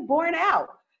I've been borne out.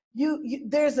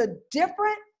 There's a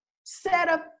different set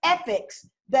of ethics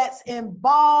that's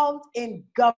involved in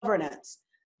governance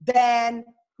than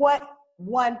what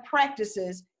one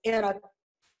practices in a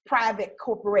private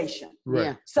corporation. Right.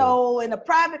 Yeah. So in a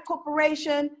private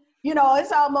corporation, you know,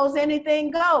 it's almost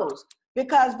anything goes,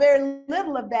 because very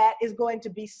little of that is going to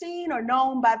be seen or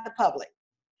known by the public.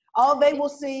 All they will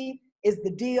see is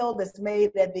the deal that's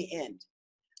made at the end.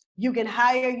 You can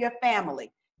hire your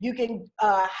family. You can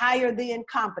hire the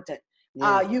incompetent.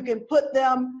 You can put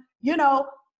them, you know,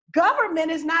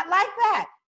 Government is not like that.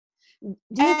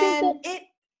 Do you think that,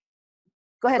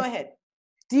 go ahead. Go ahead.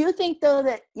 Do you think, though,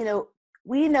 that,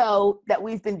 we know that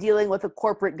we've been dealing with a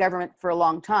corporate government for a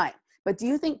long time, but do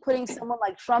you think putting someone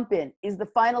like Trump in is the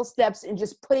final steps in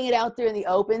just putting it out there in the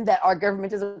open that our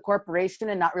government is a corporation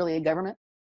and not really a government?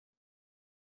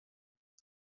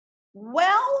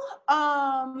 Well,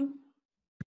 I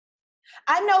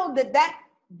know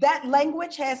that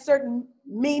language has certain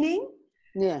meaning,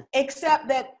 except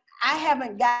that I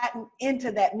haven't gotten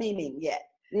into that meaning yet.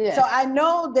 Yeah. So I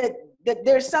know that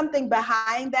there's something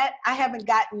behind that. I haven't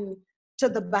gotten to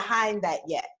the behind that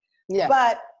yet. Yeah.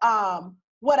 But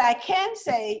what I can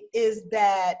say is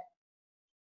that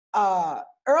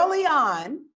early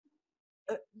on,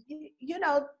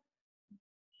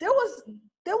 there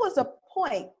was a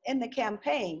point in the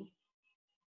campaign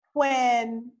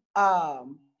when I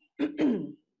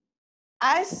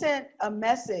sent a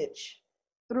message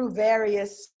through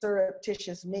various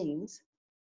surreptitious means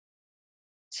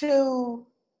to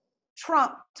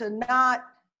Trump to not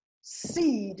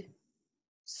cede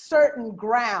certain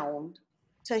ground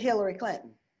to Hillary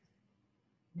Clinton.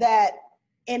 That,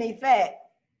 in effect,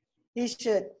 he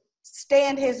should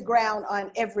stand his ground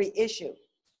on every issue.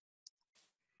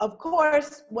 Of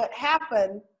course, what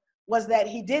happened was that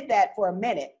he did that for a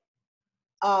minute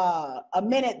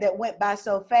that went by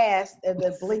so fast in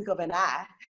the blink of an eye.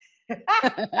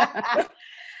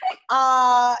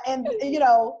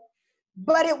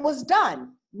 But it was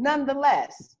done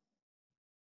nonetheless.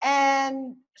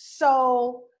 And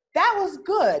so that was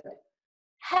good.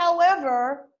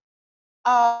 However,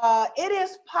 it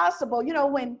is possible,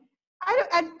 when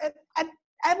I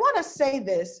want to say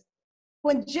this,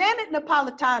 when Janet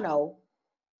Napolitano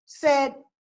said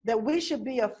that we should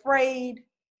be afraid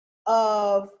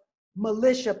of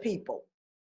militia people,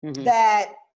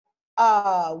 that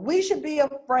we should be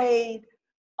afraid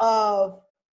of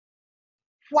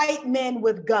white men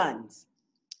with guns.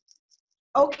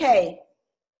 Okay,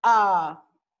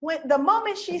 when the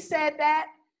moment she said that,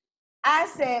 I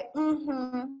said,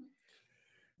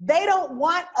 they don't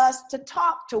want us to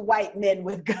talk to white men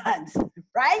with guns,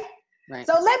 right? Right.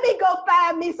 So let me go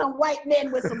find me some white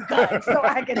men with some guns so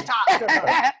I can talk to them.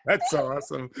 That's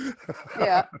awesome.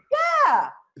 Yeah. Yeah.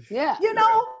 Yeah.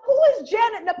 Who is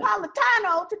Janet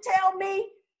Napolitano to tell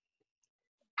me?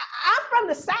 I'm from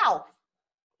the South.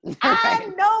 Right.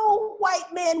 I know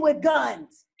white men with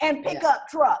guns and pickup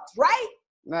trucks, right?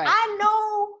 Right. I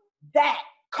know that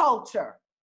culture.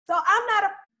 So I'm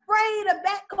not afraid of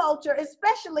that culture,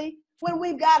 especially when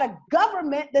we've got a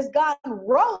government that's gone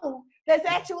rogue that's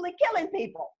actually killing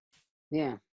people.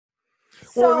 Yeah.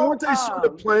 Well, weren't they sort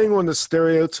of playing on the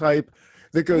stereotype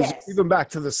that goes even back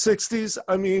to the 60s?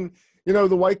 I mean,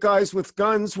 the white guys with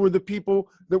guns were the people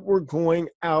that were going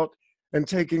out and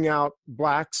taking out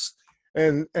blacks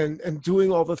and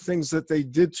doing all the things that they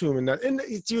did to them. And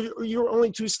you're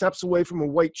only 2 steps away from a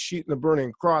white sheet and a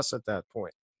burning cross at that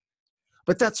point.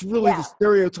 But that's really the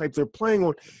stereotype they're playing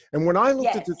on. And when I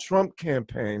looked at the Trump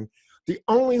campaign, the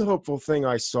only hopeful thing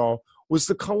I saw was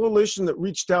the coalition that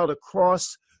reached out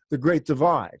across the Great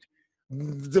Divide.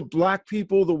 The black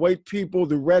people, the white people,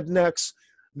 the rednecks,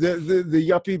 the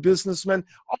yuppie businessmen,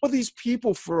 all of these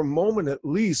people for a moment at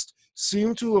least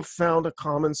seem to have found a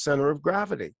common center of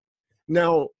gravity.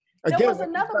 Now, again— There was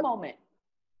another moment.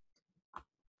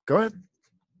 Go ahead.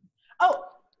 Oh,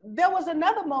 there was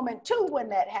another moment too when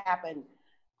that happened.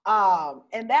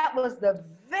 And that was the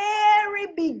very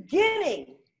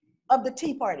beginning of the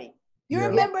Tea Party. You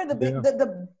remember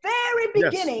the very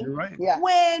beginning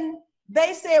when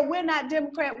they said, we're not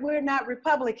Democrat, we're not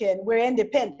Republican, we're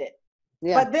independent.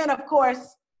 Yeah. But then, of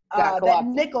course, that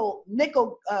nickel,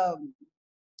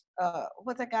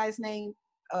 what's that guy's name?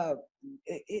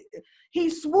 He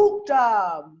swooped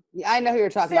I know who you're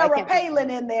talking about. Sarah Palin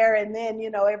in there, and then,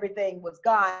 everything was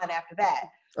gone after that.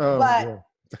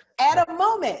 At a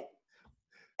moment,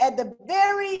 at the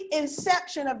very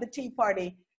inception of the Tea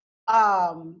Party,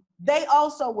 they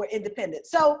also were independent.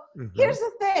 So here's the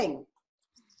thing.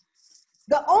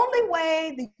 The only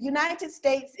way the United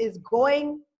States is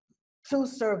going to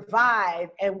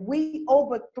survive and we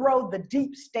overthrow the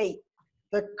deep state,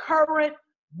 the current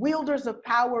wielders of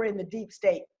power in the deep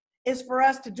state, is for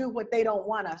us to do what they don't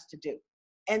want us to do.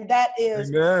 And that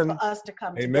is for us to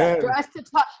come together. For us to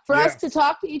talk, us to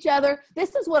talk to each other.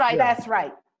 This is what I— That's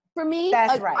right. For me,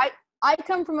 that's right. I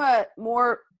come from a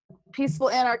more peaceful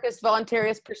anarchist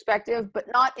voluntarist perspective, but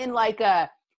not in like a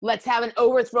let's have an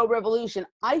overthrow revolution.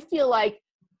 I feel like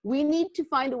we need to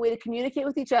find a way to communicate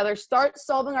with each other, start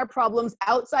solving our problems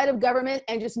outside of government,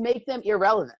 and just make them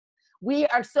irrelevant. We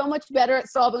are so much better at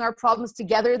solving our problems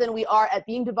together than we are at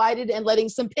being divided and letting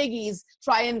some piggies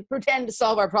try and pretend to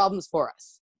solve our problems for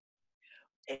us.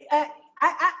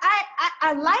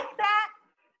 I like that.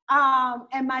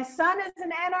 And my son is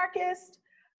an anarchist.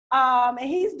 And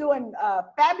he's doing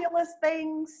fabulous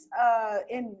things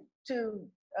to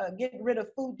get rid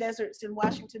of food deserts in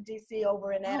Washington, D.C.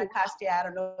 over in Anacostia. I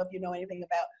don't know if you know anything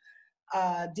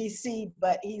about D.C.,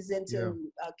 but he's into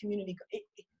community.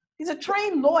 He's a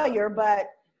trained lawyer, but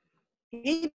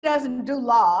he doesn't do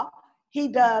law. He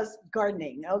does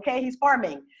gardening, okay? He's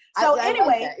farming. So I anyway.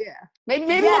 like that, yeah.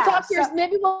 Maybe we'll talk to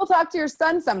maybe we'll talk to your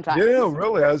son sometime. Yeah,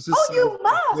 really. I was just you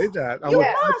must. say that. I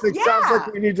think sounds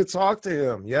like we need to talk to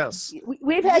him. Yes.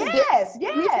 We've had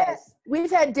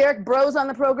We've had Derek Bros on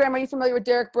the program. Are you familiar with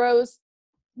Derek Bros?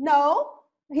 No.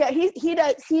 Yeah,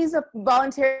 he's a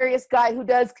voluntarist guy who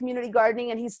does community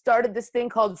gardening, and he started this thing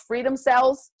called Freedom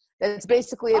Cells. That's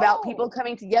basically about people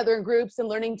coming together in groups and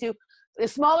learning to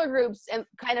smaller groups and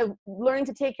kind of learning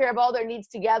to take care of all their needs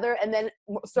together, and then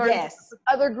starting with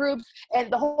other groups.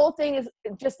 And the whole thing is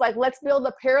just like, let's build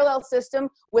a parallel system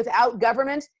without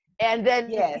government. And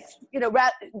then,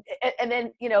 and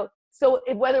then, so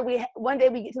whether one day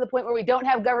we get to the point where we don't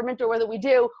have government or whether we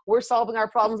do, we're solving our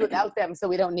problems without them. So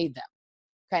we don't need them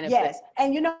kind of thing.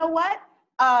 And you know what?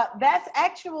 That's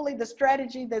actually the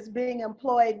strategy that's being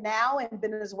employed now in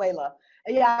Venezuela.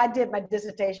 Yeah, I did my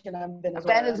dissertation on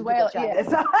Venezuela. Yes.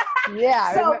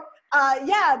 So,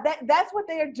 that's what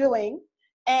they are doing.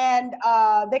 And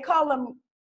they call them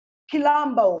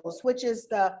quilombos, which is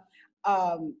the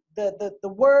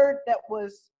word that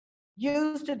was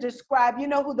used to describe,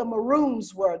 who the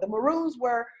Maroons were. The Maroons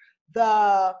were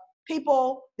the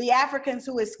people, the Africans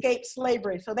who escaped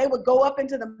slavery. So they would go up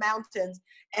into the mountains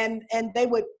and they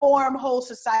would form whole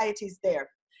societies there.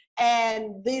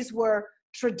 And these were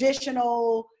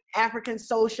traditional African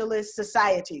socialist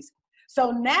societies.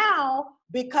 So now,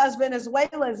 because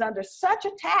Venezuela is under such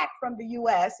attack from the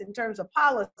US in terms of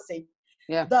policy,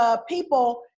 the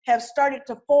people have started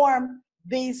to form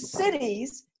these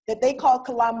cities that they call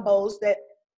quilombos, that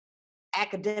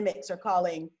academics are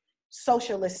calling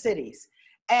socialist cities.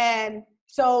 And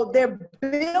so they're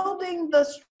building the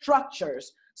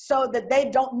structures so that they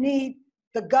don't need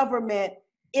the government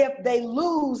if they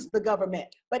lose the government.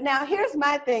 But now here's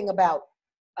my thing about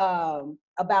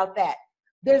that.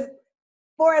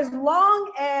 For as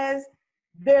long as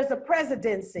there's a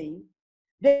presidency,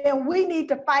 then we need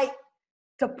to fight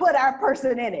to put our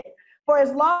person in it. For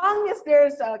as long as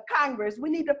there's a Congress, we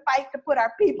need to fight to put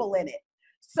our people in it.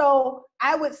 So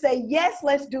I would say, yes,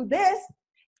 let's do this.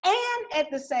 And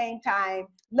at the same time,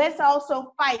 let's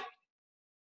also fight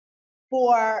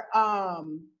for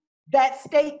that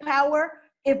state power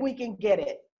if we can get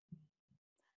it.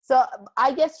 So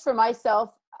I guess for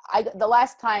myself, the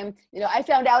last time, I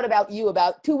found out about you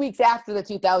about 2 weeks after the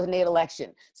 2008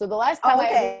 election. So the last time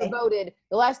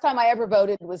I ever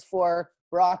voted was for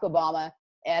Barack Obama.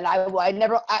 And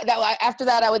after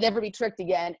that, I would never be tricked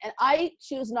again. And I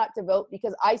choose not to vote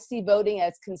because I see voting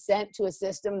as consent to a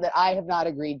system that I have not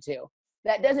agreed to.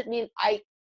 That doesn't mean I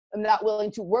am not willing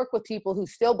to work with people who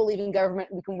still believe in government.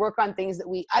 We can work on things that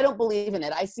I don't believe in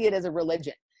it. I see it as a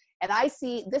religion. And I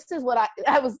see, this is what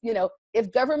I was,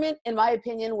 if government, in my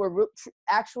opinion, were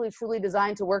actually truly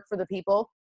designed to work for the people,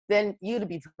 then you'd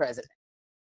be president.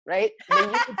 Right?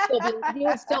 Then you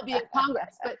would still be in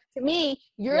Congress. But to me,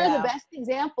 you're the best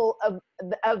example of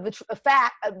the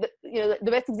fact, the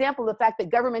best example of the fact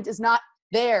that government is not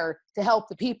there to help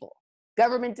the people.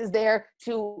 Government is there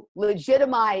to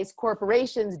legitimize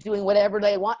corporations doing whatever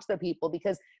they want to the people,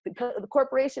 because the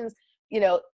corporations,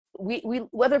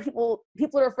 whether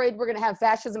people are afraid we're going to have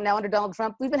fascism now under Donald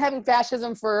Trump. We've been having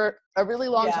fascism for a really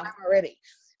long time already.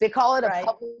 They call it a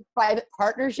public-private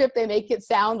partnership. They make it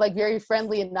sound like very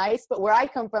friendly and nice, but where I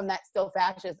come from, that's still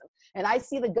fascism. And I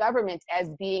see the government as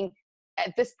being,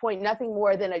 at this point, nothing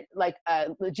more than a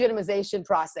legitimization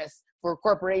process for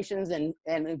corporations and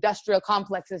industrial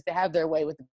complexes to have their way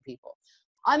with the people.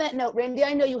 On that note, Randy,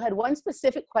 I know you had one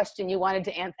specific question you wanted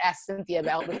to ask Cynthia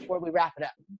about before we wrap it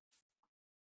up.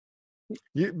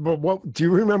 But what do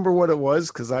you remember what it was?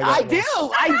 Because I do.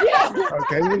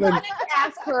 Okay, well then,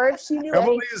 ask her if she knew.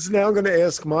 Emily is now going to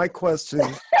ask my question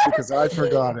because I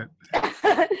forgot it.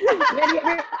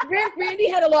 Randy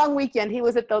had a long weekend. He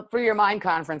was at the Free Your Mind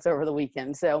conference over the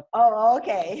weekend. So. Oh,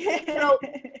 okay. So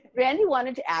Randy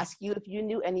wanted to ask you if you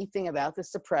knew anything about the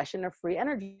suppression of free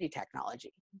energy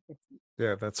technology.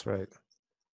 Yeah, that's right.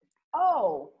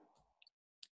 Oh,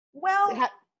 well,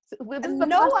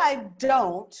 no, I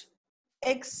don't.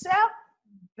 Except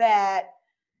that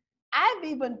I've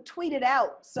even tweeted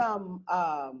out some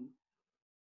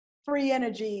free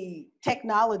energy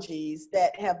technologies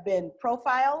that have been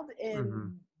profiled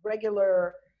in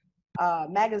regular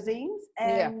magazines,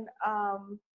 and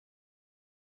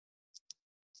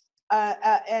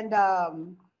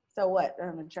so what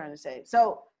am I trying to say?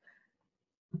 So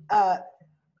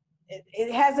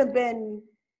it hasn't been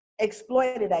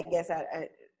exploited, I guess.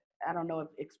 I don't know if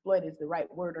exploit is the right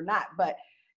word or not, but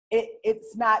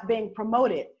it's not being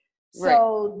promoted.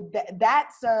 So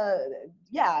that's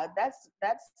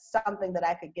something that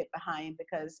I could get behind,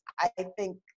 because I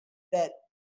think that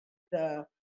the,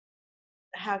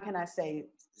 how can I say,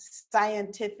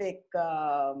 scientific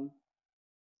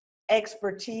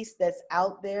expertise that's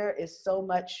out there is so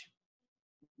much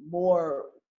more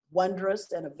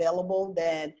wondrous and available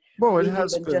than it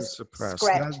has even been just suppressed.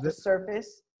 scratch the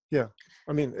surface. Yeah,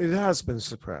 I mean, it has been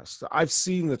suppressed. I've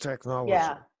seen the technology,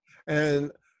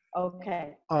 and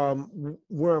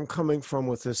where I'm coming from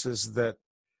with this is that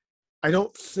I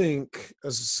don't think,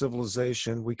 as a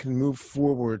civilization, we can move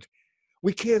forward.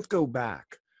 We can't go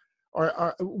back.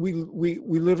 We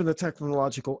live in a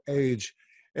technological age,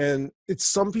 and it's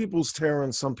some people's terror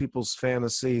and some people's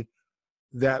fantasy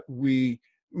that we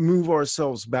move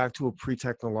ourselves back to a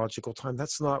pre-technological time.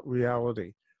 That's not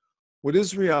reality. What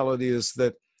is reality is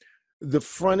that the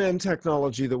front-end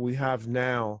technology that we have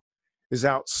now is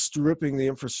outstripping the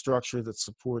infrastructure that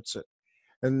supports it.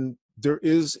 And there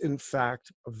is, in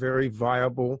fact, a very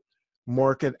viable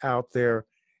market out there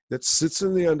that sits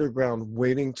in the underground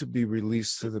waiting to be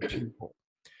released to the people.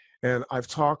 And I've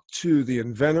talked to the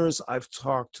inventors, I've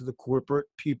talked to the corporate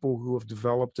people who have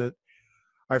developed it,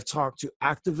 I've talked to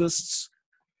activists,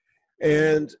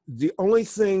 and the only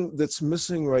thing that's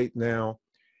missing right now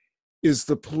is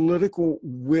the political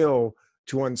will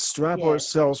to unstrap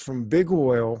ourselves from big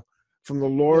oil, from the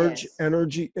large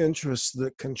energy interests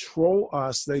that control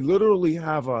us. They literally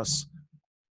have us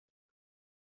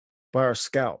by our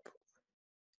scalp.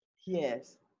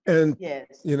 And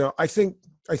you know, I think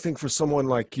for someone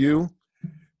like you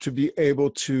to be able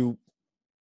to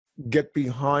get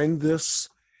behind this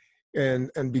and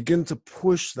begin to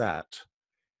push that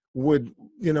would,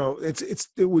 you know, it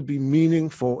would be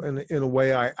meaningful in a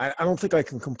way I don't think I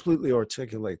can completely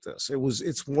articulate this.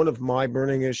 It's one of my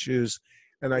burning issues,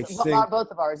 and I think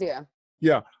both of ours,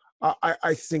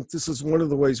 I think this is one of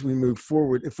the ways we move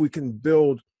forward. If we can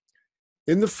build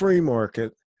in the free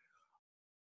market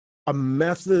a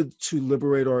method to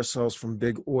liberate ourselves from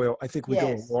big oil, I think we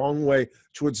go a long way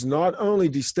towards not only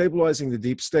destabilizing the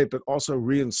deep state, but also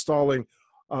reinstalling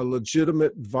a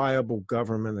legitimate, viable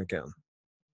government again.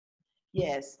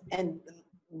 Yes, and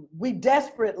we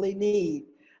desperately need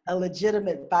a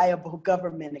legitimate, viable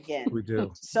government again. We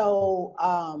do. So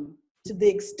to the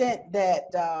extent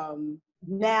that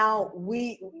now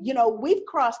we've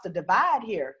crossed a divide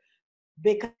here,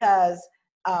 because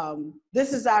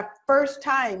this is our first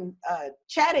time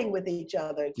chatting with each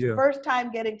other. It's the first time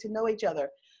getting to know each other.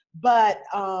 But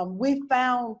we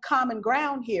found common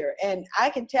ground here. And I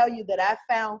can tell you that I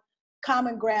found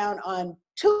common ground on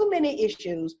too many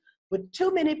issues with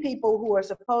too many people who are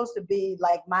supposed to be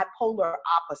like my polar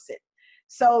opposite.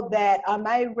 So that on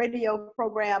my radio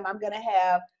program, I'm going to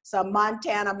have some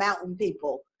Montana mountain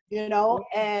people, you know,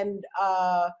 and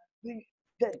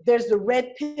there's the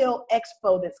Red Pill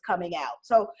Expo that's coming out.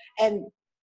 So, and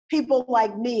people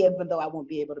like me, even though I won't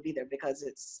be able to be there because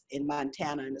it's in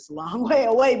Montana and it's a long way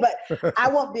away, but I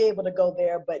won't be able to go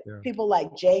there. But people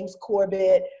like James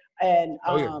Corbett and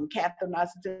Catherine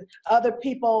Ossington, other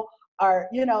people are,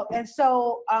 you know, and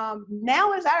so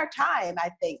now is our time, I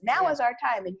think. Now is our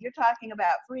time. And you're talking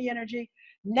about free energy.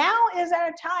 Now is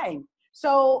our time.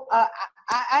 So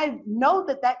I know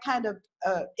that kind of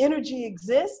energy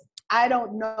exists. I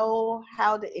don't know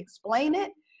how to explain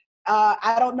it.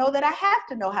 I don't know that I have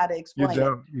to know how to explain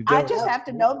it. I just have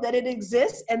to know that it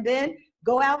exists, and then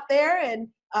go out there and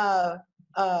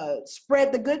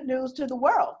spread the good news to the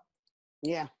world.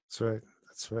 Yeah. That's right.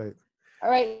 That's right. All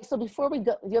right. So before we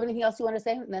go, do you have anything else you want to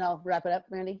say? And then I'll wrap it up,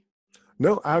 Randy.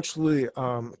 No, actually,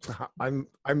 I'm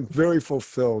very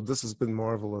fulfilled. This has been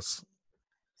marvelous.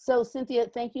 So Cynthia,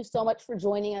 thank you so much for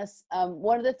joining us.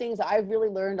 One of the things I've really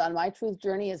learned on my truth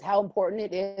journey is how important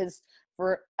it is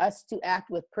for us to act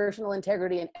with personal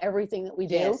integrity in everything that we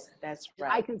do. Yes, that's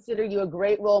right. I consider you a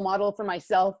great role model for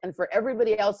myself and for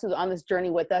everybody else who's on this journey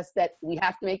with us, that we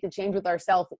have to make the change with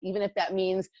ourselves, even if that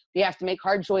means we have to make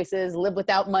hard choices, live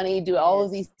without money, do all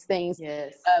of these things.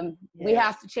 We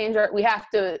have to change we have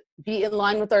to be in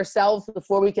line with ourselves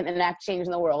before we can enact change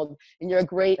in the world. And you're a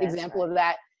great example of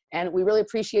that. And we really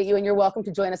appreciate you, and you're welcome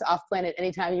to join us off planet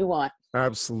anytime you want.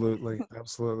 Absolutely.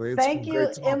 Absolutely. Thank you,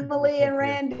 Emily and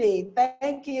Randy.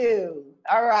 Thank you.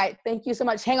 All right. Thank you so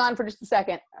much. Hang on for just a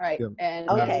second. All right. Yeah. And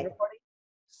Okay.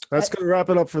 That's going to wrap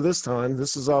it up for this time.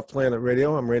 This is Off Planet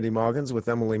Radio. I'm Randy Maugans with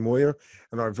Emily Moyer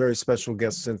and our very special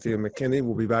guest, Cynthia McKinney.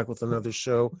 We'll be back with another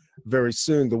show very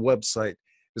soon. The website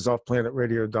is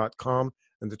offplanetradio.com,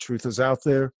 and the truth is out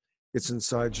there. It's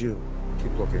inside you.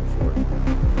 Keep looking for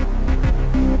it.